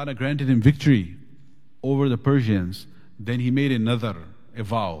subhanahu wa ta'ala granted him victory over the Persians, then he made a nadhar, a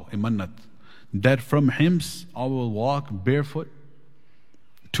vow, a mannat, that from Hims I will walk barefoot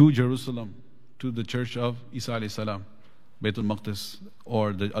to Jerusalem, to the church of Isa alayhi salam, Baytul Maqdis,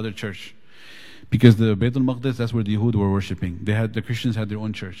 or the other church. Because the Baytul Maqdis, that's where the Yahud were worshipping. The Christians had their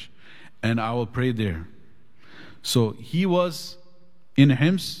own church. And I will pray there. So he was in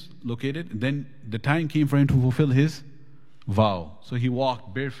Hims located. Then the time came for him to fulfill his vow. So he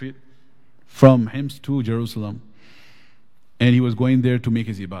walked barefoot from Hims to Jerusalem. And he was going there to make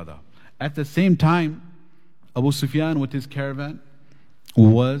his ibadah. At the same time, Abu Sufyan with his caravan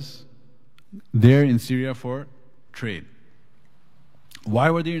was there in Syria for trade.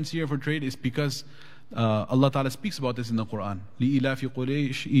 Why were they in Syria for trade? It's because Allah Ta'ala speaks about this in the Quran. لِإِلَافِ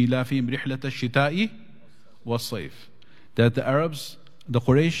قُرَيْشِ إِلَافِهِمْ رِحْلَةَ الشِّتَاءِ وَالصَّيْفِ. That the Arabs, the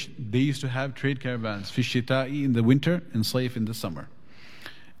Quraysh, they used to have trade caravans, fi shita'i in the winter and sayf in the summer.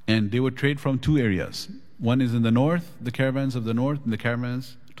 And they would trade from two areas. One is in the north, the caravans of the north, and the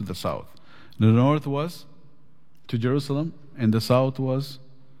caravans to the south. The north was to Jerusalem, and the south was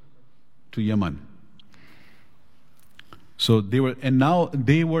to Yemen. So now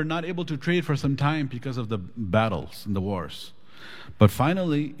they were not able to trade for some time because of the battles and the wars. But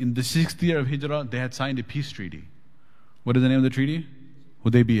finally, in the 6th year of Hijrah, they had signed a peace treaty. What is the name of the treaty?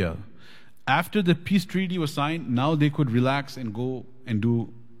 Hudaybiyah. After the peace treaty was signed, now they could relax and go and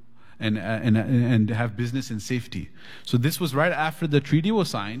do and have business in safety. So this was right after the treaty was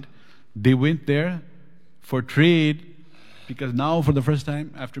signed. They went there for trade because now for the first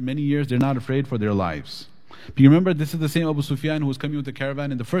time after many years they're not afraid for their lives. But you remember, this is the same Abu Sufyan who was coming with the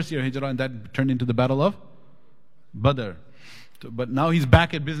caravan in the first year of Hijrah, and that turned into the battle of Badr. But now he's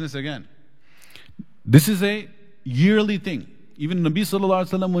back at business again. This is a yearly thing. Even Nabi Sallallahu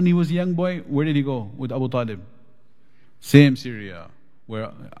Alaihi Wasallam, when he was a young boy, where did he go? With Abu Talib. Same Syria,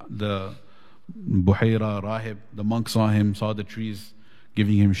 where the Buhaira, Rahib, the monk saw him, saw the trees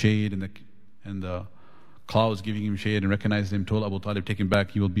giving him shade and the clouds giving him shade, and recognized him, told Abu Talib, take him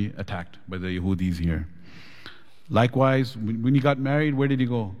back, he will be attacked by the Yahudis here. Likewise, when he got married, where did he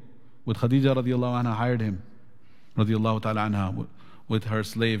go? With Khadija radiallahu anha, hired him, radiallahu ta'ala anha, with her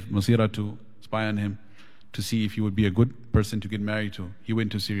slave Masira to spy on him, to see if he would be a good person to get married to. He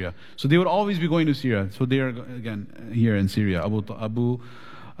went to Syria. So they would always be going to Syria. So they are again here in Syria. Abu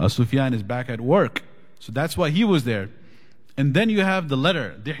Sufyan is back at work. So that's why he was there. And then you have the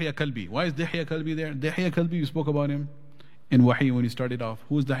letter, Dihya Kalbi. Why is Dihya Kalbi there? Dihya Kalbi, you spoke about him in Wahi when he started off.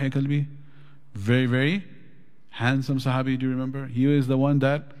 Who is Dihya Kalbi? Very, very handsome Sahabi, do you remember? He is the one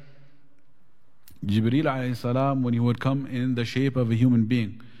that Jibreel alayhi salam, when he would come in the shape of a human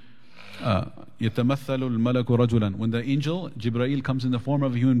being, يَتَمَثَّلُ الْمَلَكُ رَجُلًا. When the angel, Jibreel, comes in the form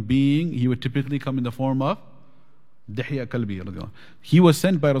of a human being, he would typically come in the form of Dihya Kalbi. He was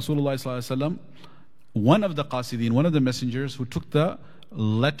sent by Rasulullah sallallahu alaihi wasallam, one of the Qasidin, one of the messengers who took the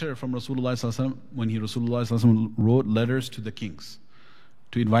letter from Rasulullah sallallahu alaihi wasallam when Rasulullah sallallahu alaihi wasallam wrote letters to the kings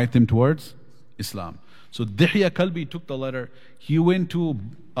to invite them towards Islam. So Dihya Kalbi took the letter. He went to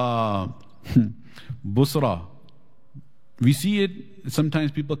Busra. We see it,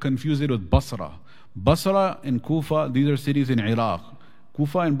 sometimes people confuse it with Basra. Basra and Kufa, these are cities in Iraq.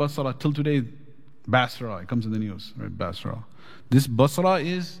 Kufa and Basra, till today, Basra, it comes in the news, right? Basra. This Basra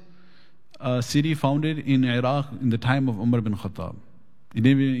is a city founded in Iraq in the time of Umar bin Khattab. It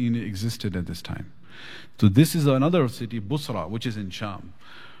never even existed at this time. So this is another city, Busra, which is in Sham.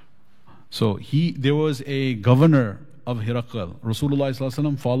 So there was a governor of Hiraqal.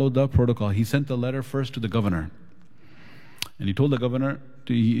 Rasulullah followed the protocol. He sent the letter first to the governor. And he told the governor,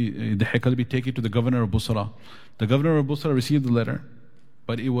 the Kalbi, take it to the governor of Busra. The governor of Busra received the letter,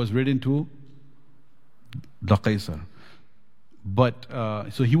 but it was written to the Qaisar. But,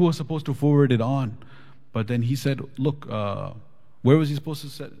 so he was supposed to forward it on. But then he said, look, where was he supposed to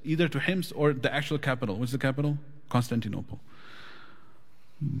send? Either to Hims or the actual capital. What's the capital? Constantinople.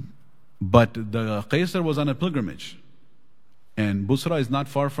 But the Qaisar was on a pilgrimage. And Busra is not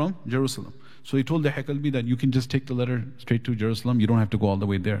far from Jerusalem. So he told the Kalbi that you can just take the letter straight to Jerusalem. You don't have to go all the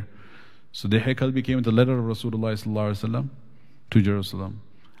way there. So the Kalbi came with the letter of Rasulullah sallallahu alaihi wasallam to Jerusalem.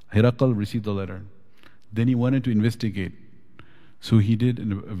 Hiraqal received the letter. Then he wanted to investigate. So he did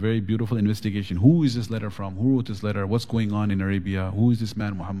a very beautiful investigation. Who is this letter from? Who wrote this letter? What's going on in Arabia? Who is this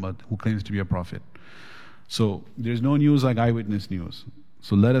man Muhammad who claims to be a prophet? So there's no news like eyewitness news.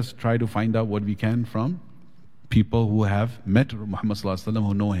 So let us try to find out what we can from people who have met Muhammad sallallahu alaihi wasallam,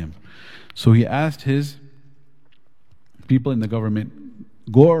 who know him. So he asked his people in the government,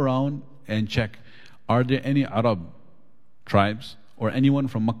 go around and check, are there any Arab tribes or anyone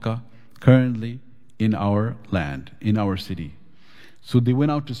from Makkah currently in our land, in our city? So they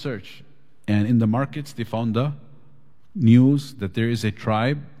went out to search, and in the markets they found the news that there is a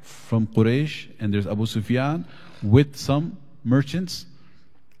tribe from Quraysh and there's Abu Sufyan with some merchants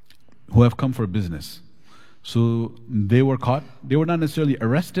who have come for business. So they were caught. They were not necessarily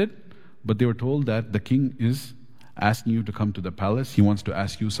arrested, but they were told that the king is asking you to come to the palace. He wants to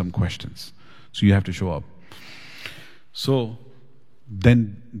ask you some questions. So you have to show up. So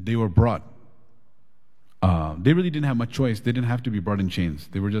then they were brought. They really didn't have much choice. They didn't have to be brought in chains.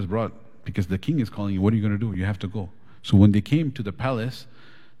 They were just brought because the king is calling you. What are you going to do? You have to go. So when they came to the palace,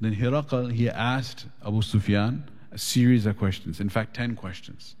 then Hiraqal, he asked Abu Sufyan a series of questions. In fact, 10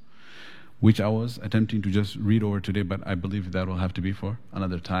 questions, which I was attempting to just read over today, but I believe that will have to be for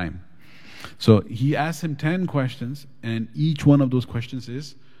another time. So he asked him 10 questions, and each one of those questions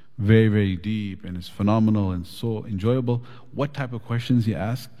is very, very deep and it's phenomenal and so enjoyable. What type of questions he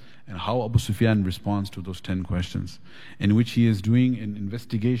asked and how Abu Sufyan responds to those 10 questions, in which he is doing an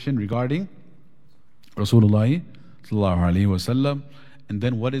investigation regarding Rasulullah sallallahu alaihi wasallam, and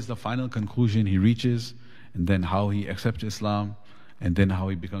then what is the final conclusion he reaches, and then how he accepts Islam, and then how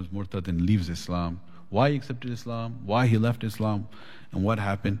he becomes murtad and leaves Islam, why he accepted Islam, why he left Islam, and what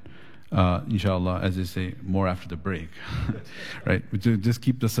happened. Inshallah, as they say, more after the break. Right? Just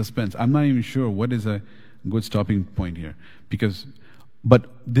keep the suspense. I'm not even sure what is a good stopping point here, but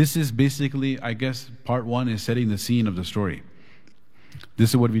this is basically, I guess, part one is setting the scene of the story. This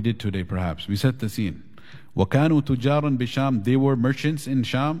is what we did today, perhaps. We set the scene. وَكَانُوا تُجَارًا بِشَامٍ. They were merchants in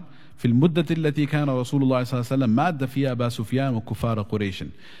Sham. في المدة التي كان رسول الله صلى الله عليه وسلم ماد فيها أبا سفيان وكفار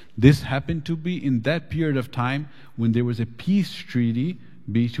قريش. This happened to be in that period of time when there was a peace treaty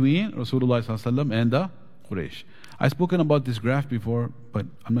between Rasulullah صلى الله عليه وسلم and the Quraysh. I've spoken about this graph before, but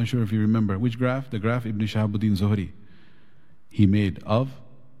I'm not sure if you remember. Which graph? The graph Ibn Shahabuddin Zuhri he made of,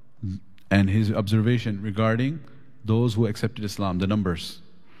 and his observation regarding those who accepted Islam, the numbers.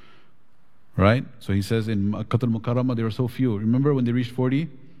 Right? So he says in Makkah al-Mukarramah there were so few. Remember when they reached 40?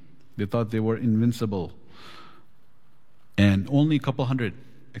 They thought they were invincible. And only a couple hundred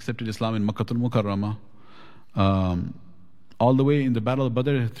accepted Islam in Makkah al-Mukarramah. All the way in the Battle of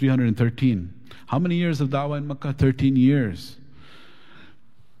Badr, 313. How many years of da'wah in Makkah? 13 years.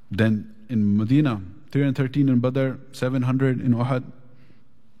 Then in Medina, 313 in Badr, 700 in Uhud.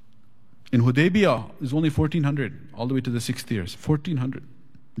 In Hudaybiyah, is only 1400, all the way to the 6th years. 1400.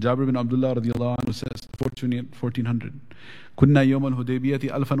 Jabir bin Abdullah radiallahu anhu says, 1400. Kunna yawm al-Hudaybiyati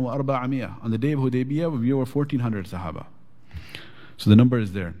alfan wa arba'amiyah. On the day of Hudaybiyah, we were 1400 Sahaba. So the number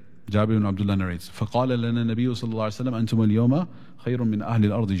is there. Jabir bin Abdullah narrates, فَقَالَ لَنَا النَّبِيُّ صَلَّى اللَّهُ عَلَيْهِ وسلم أَنْتُمُ الْيَوْمَ خَيْرٌ مِّنْ أَهْلِ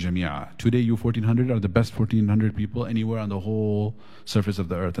الْأَرْضِ جَمِيعًا. Today you 1400 are the best 1400 people anywhere on the whole surface of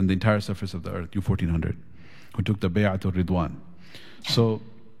the earth, and the entire surface of the earth, you 1400, who took the Bay'atul Ridwan. So,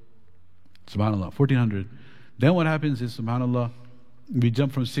 subhanAllah, 1400. Then what happens is, subhanAllah, we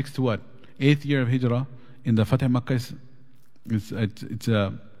jump from 6th to what? 8th year of Hijrah. In the Fatih Makkah, it's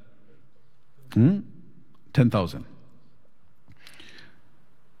 10,000.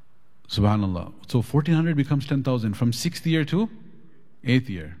 Subhanallah. So 1400 becomes 10,000 from 6th year to 8th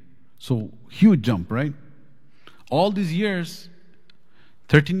year. So huge jump, right? All these years,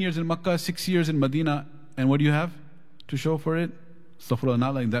 13 years in Makkah, 6 years in Medina, and what do you have to show for it? Astaghfirullah,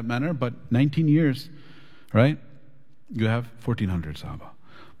 not like that manner, but 19 years, right? You have 1400 Sahaba.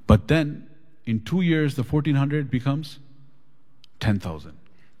 But then in 2 years, the 1400 becomes 10,000.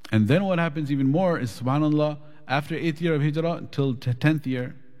 And then what happens even more is, subhanAllah, after 8th year of Hijrah till 10th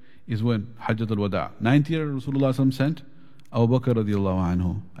year is when Hajjat al-Wada'. 9th year, Rasulullah sent Abu Bakr radiallahu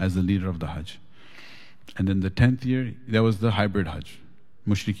anhu as the leader of the Hajj. And then the 10th year, that was the hybrid Hajj.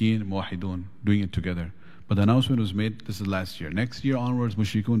 Mushrikeen, Muwahidun, doing it together. But the announcement was made, this is last year. Next year onwards,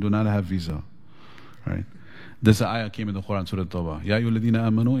 Mushrikun do not have visa. Right? This ayah came in the Quran, Surah Tawbah. يَا أَيُّهَا الَّذِينَ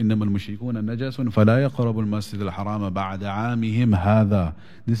آمَنُوا إِنَّمَا الْمُشْرِكُونَ نَجَسٌ فَلَا يَقْرَبُوا الْمَسْجِدَ الْحَرَامَ بَعْدَ عَامِهِمْ هَذَا.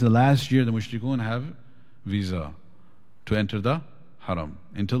 This is the last year the Mushrikun have visa to enter the Haram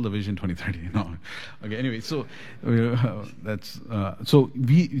until the Vision 2030. No, okay. Anyway, so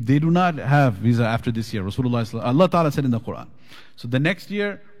they do not have visa after this year. Rasulullah, Allah Taala said in the Quran. So the next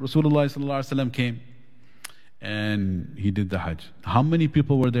year, Rasulullah sallallahu alaihi wasallam came and he did the Hajj. How many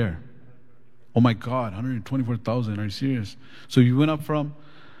people were there? Oh my God, 124,000. Are you serious? So you went up from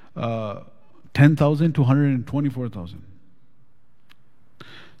 10,000 to 124,000.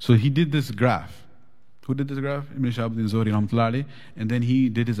 So he did this graph. Who did this graph? Ibn Shahabuddin Zuhri rahmatullahi alayhi. And then he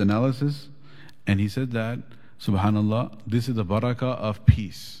did his analysis and he said that, subhanallah, this is the barakah of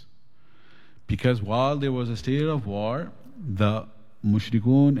peace. Because while there was a state of war, the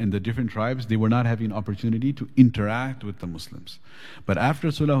Mushrikun and the different tribes, they were not having opportunity to interact with the Muslims. But after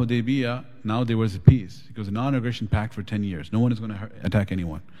Sulh Hudaybiyah, now there was a peace. It was a non-aggression pact for 10 years. No one is going to attack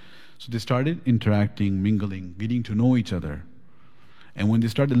anyone. So they started interacting, mingling, getting to know each other. And when they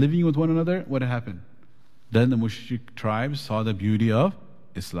started living with one another, what happened? Then the mushrik tribes saw the beauty of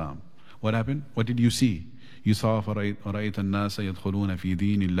Islam. What happened? What did you see? You saw فَرَأَيْتَ النَّاسَ يَدْخُلُونَ فِي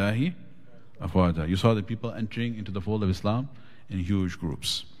دِينِ اللَّهِ أَفْوَاجًا. You saw the people entering into the fold of Islam in huge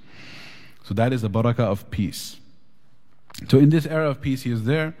groups. So that is the barakah of peace. So in this era of peace, he is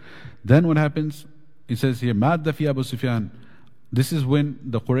there. Then what happens? It says here, مَادَّ فِي Abu Sufyan. This is when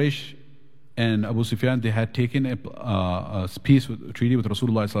the Quraysh and Abu Sufyan, they had taken a peace treaty with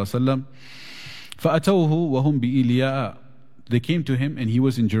Rasulullah sallallahu alaihi wasallam. فَأَتَوْهُ وَهُمْ بِإِلِيَاءَ. They came to him and he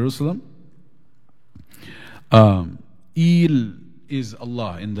was in Jerusalem. Il is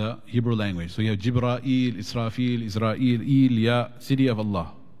Allah in the Hebrew language. So you have Jibra'il, Israfil, Israel, Ilya, city of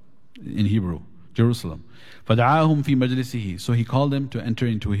Allah in Hebrew, Jerusalem. فَدَعَاهُمْ فِي مَجْلِسِهِ. So he called them to enter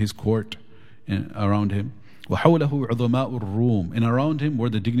into his court around him. وَحَوْلَهُ عُظَمَاءُ الرُّومِ. And around him were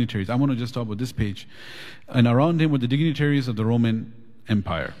the dignitaries. I want to just talk about this page. And around him were the dignitaries of the Roman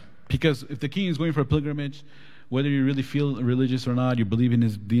Empire. Because if the king is going for a pilgrimage, whether you really feel religious or not, you believe in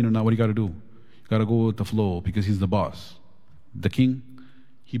his deen or not, what do you got to do? You got to go with the flow because he's the boss. The king,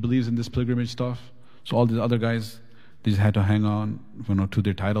 he believes in this pilgrimage stuff. So all these other guys, they just had to hang on, to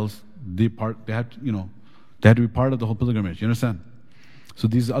their titles. They had to be part of the whole pilgrimage. You understand? So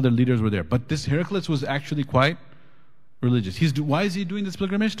these other leaders were there. But this Heraclius was actually quite religious. Why is he doing this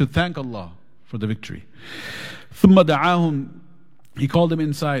pilgrimage? To thank Allah for the victory. ثُمَّ دَعَاهُمْ. He called them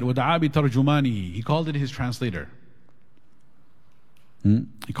inside. وَدَعَا بِتَرْجُمَانِهِ. He called it his translator.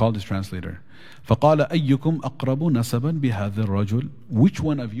 He called his translator. فَقَالَ أَيُّكُمْ أَقْرَبُ نَسَبًا بِهَذَا الرَّجُلِ. Which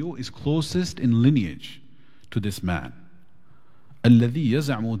one of you is closest in lineage to this man? الَّذِي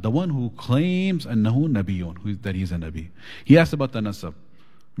يَزْعَمُ. The one who claims أَنَّهُ نَبِيٌّ, that he's a Nabi. He asked about the nasab.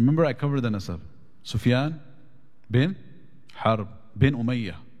 Remember I covered the nasab. Sufyan bin Harb bin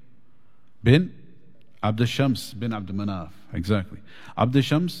Umayyah bin Abd al-Shams bin Abd Manaf. Exactly. Abd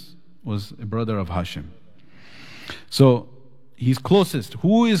al-Shams was a brother of Hashim. So he's closest.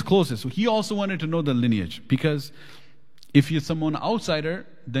 Who is closest? So he also wanted to know the lineage, because if he's someone outsider,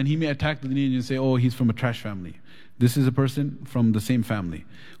 then he may attack the lineage and say, oh, he's from a trash family. This is a person from the same family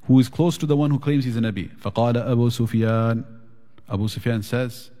who is close to the one who claims he's a Nabi. فَقَالَ Abu Sufyan. Abu Sufyan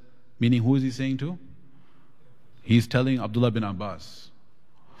says, meaning who is he saying to? He's telling Abdullah bin Abbas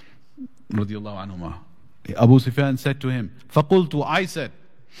radiyallahu anhuma. Abu Sufyan said to him, فَقُلْتُ. I said.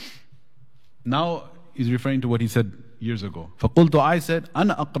 Now he's referring to what he said years ago. فَقُلْتُ. I said,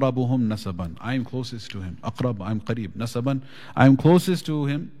 أَنَا أَقْرَبُهُمْ نَسَبًا. I am closest to him. أقرب, I'm قريب. نَسَبًا. I am closest to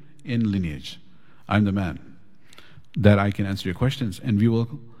him in lineage. I'm the man that I can answer your questions. And we will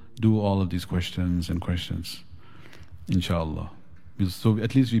do all of these questions, inshallah. So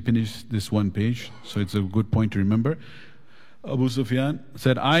at least we finish this one page, so it's a good point to remember. Abu Sufyan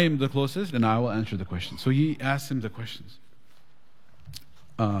said, I am the closest and I will answer the questions. So he asked him the questions.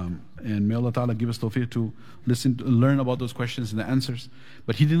 And may Allah Ta'ala give us tawfiq to learn about those questions and the answers.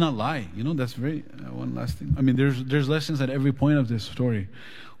 But he did not lie. That's very, one last thing. I mean, there's lessons at every point of this story.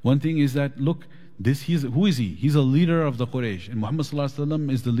 One thing is that, look, who is he? He's a leader of the Quraysh. And Muhammad Sallallahu Alaihi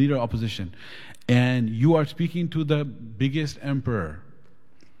Wasallam is the leader of opposition. And you are speaking to the biggest emperor.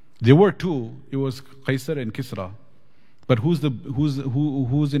 There were two. It was Qaisar and Kisra. But who's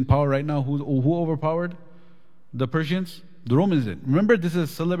in power right now? Who overpowered the Persians? The Romans did. Remember, this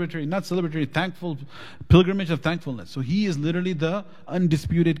is thankful pilgrimage of thankfulness. So he is literally the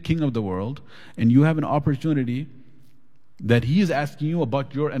undisputed king of the world, and you have an opportunity that he is asking you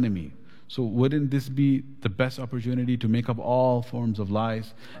about your enemy. So wouldn't this be the best opportunity to make up all forms of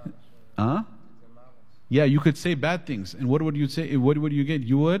lies? Yeah, you could say bad things. And what would you say? What would you get?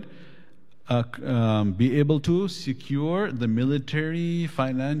 You would be able to secure the military,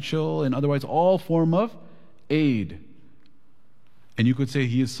 financial, and otherwise all form of aid. And you could say,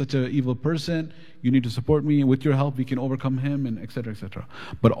 he is such an evil person, you need to support me, and with your help we can overcome him, and etc., etc.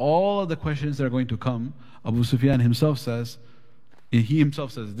 But all of the questions that are going to come, Abu Sufyan himself says, this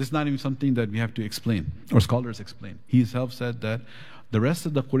is not even something that we have to explain, or scholars explain. He himself said that the rest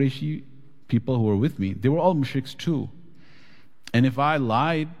of the Qurayshi people who were with me, they were all mushriks too. And if I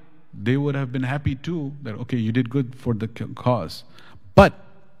lied, they would have been happy too, that okay, you did good for the cause. But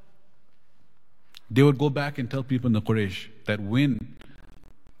they would go back and tell people in the Quraysh that when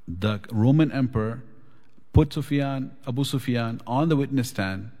the Roman emperor put Abu Sufyan on the witness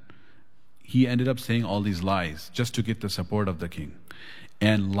stand, he ended up saying all these lies just to get the support of the king.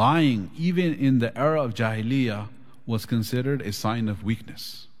 And lying, even in the era of Jahiliyyah, was considered a sign of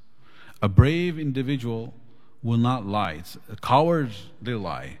weakness. A brave individual will not lie. Cowards, they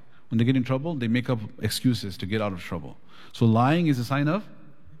lie. When they get in trouble, they make up excuses to get out of trouble. So lying is a sign of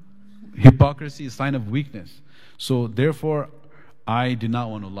hypocrisy is a sign of weakness. So therefore, I did not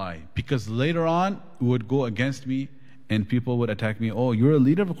want to lie. Because later on, it would go against me and people would attack me. Oh, you're a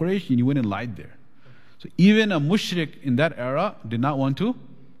leader of Quraysh and you went and lied there. So even a mushrik in that era did not want to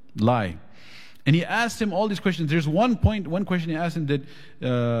lie. And he asked him all these questions. There's one question he asked him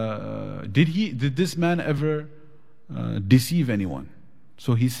that, did this man ever deceive anyone?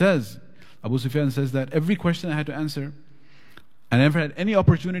 So he says, Abu Sufyan says that every question I had to answer, I never had any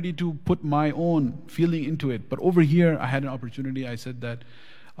opportunity to put my own feeling into it. But over here, I had an opportunity. I said that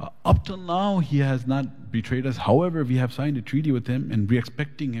up till now, he has not betrayed us. However, we have signed a treaty with him and we're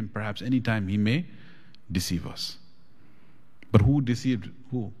expecting him perhaps anytime he may deceive us. But who deceived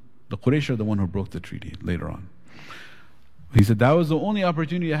who? The Quraysh are the one who broke the treaty later on. He said that was the only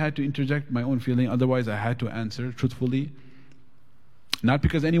opportunity I had to interject my own feeling. Otherwise, I had to answer truthfully. Not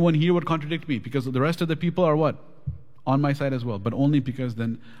because anyone here would contradict me, because the rest of the people are what? On my side as well. But only because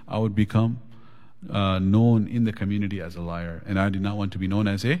then I would become known in the community as a liar. And I did not want to be known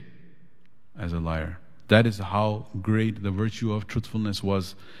as a liar. That is how great the virtue of truthfulness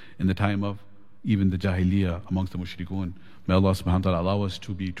was in the time of even the Jahiliyyah amongst the mushrikun. May Allah subhanahu wa ta'ala allow us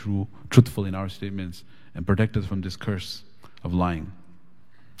to be truthful in our statements and protect us from this curse of lying.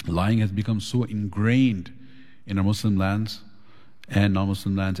 Lying has become so ingrained in our Muslim lands and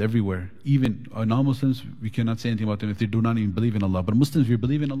non-Muslim lands everywhere. Even non-Muslims, we cannot say anything about them if they do not even believe in Allah. But Muslims, we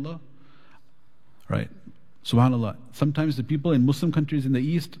believe in Allah. Right? SubhanAllah. Sometimes the people in Muslim countries in the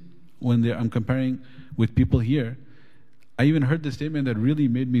East, when I'm comparing with people here, I even heard the statement that really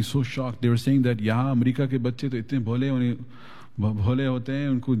made me so shocked. They were saying that यहाँ America के बच्चे तो इतने भोले होते हैं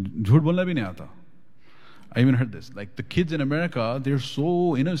उनको झूठ बोलना भी नहीं आता. I even heard this. Like the kids in America, they're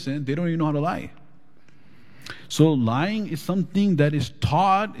so innocent, they don't even know how to lie. So lying is something that is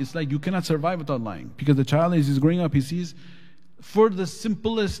taught. It's like you cannot survive without lying. Because the child, as he's growing up, he sees, for the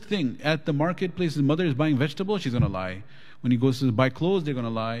simplest thing, at the marketplace, his mother is buying vegetables, she's going to lie. When he goes to buy clothes, they're going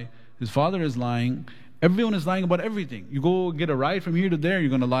to lie. His father is lying. Everyone is lying about everything. You go get a ride from here to there, you're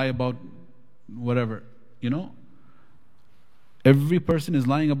going to lie about whatever, Every person is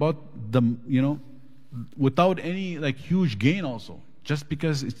lying about without any like huge gain also. Just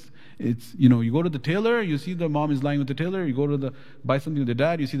because it's you go to the tailor, you see the mom is lying with the tailor. You go to buy something with the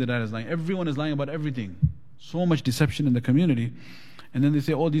dad, you see the dad is lying. Everyone is lying about everything. So much deception in the community. And then they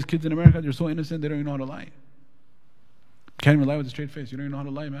say, oh, these kids in America, they're so innocent, they don't even know how to lie. Can't even lie with a straight face. You don't even know how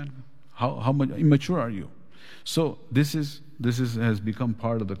to lie, man. How much immature are you? So this has become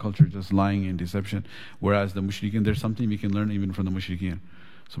part of the culture, just lying and deception. Whereas the mushrikeen, there's something we can learn even from the mushrikeen.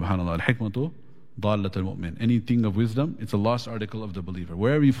 Subhanallah. Al-hikmatu dallat al-mu'min. Anything of wisdom, it's a lost article of the believer.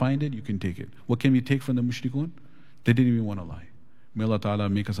 Wherever you find it, you can take it. What can we take from the mushrikun? They didn't even want to lie. May Allah Ta'ala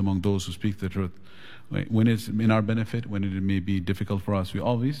make us among those who speak the truth. When it's in our benefit, when it may be difficult for us, we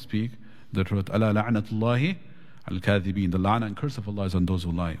always speak the truth. Ala la'natullahi al-kadhibeen. The la'na and curse of Allah is on those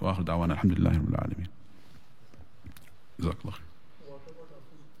who lie. Wa akhir da'wana alhamdulillahi rabbil alameen. Jazakallah.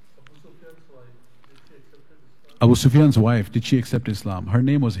 Abu Sufyan's wife, did she accept Islam? Her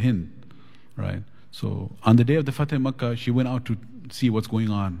name was Hind, right? So on the day of the Fatih Makkah, she went out to see what's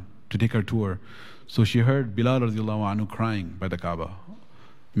going on, to take her tour. So she heard Bilal radiallahu anhu crying by the Kaaba,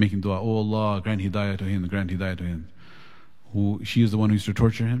 making dua, oh Allah, grant hidayah to Hind, grant hidayah to Hind. She is the one who used to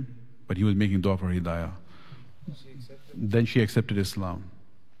torture him, but he was making dua for hidayah. Then she accepted Islam.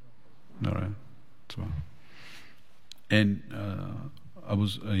 All right. So, and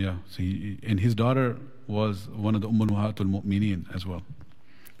and his daughter was one of the Ummahatul Mu'mineen as well.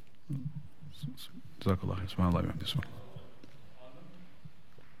 Jazakallah. Subhanallah. Inshallah.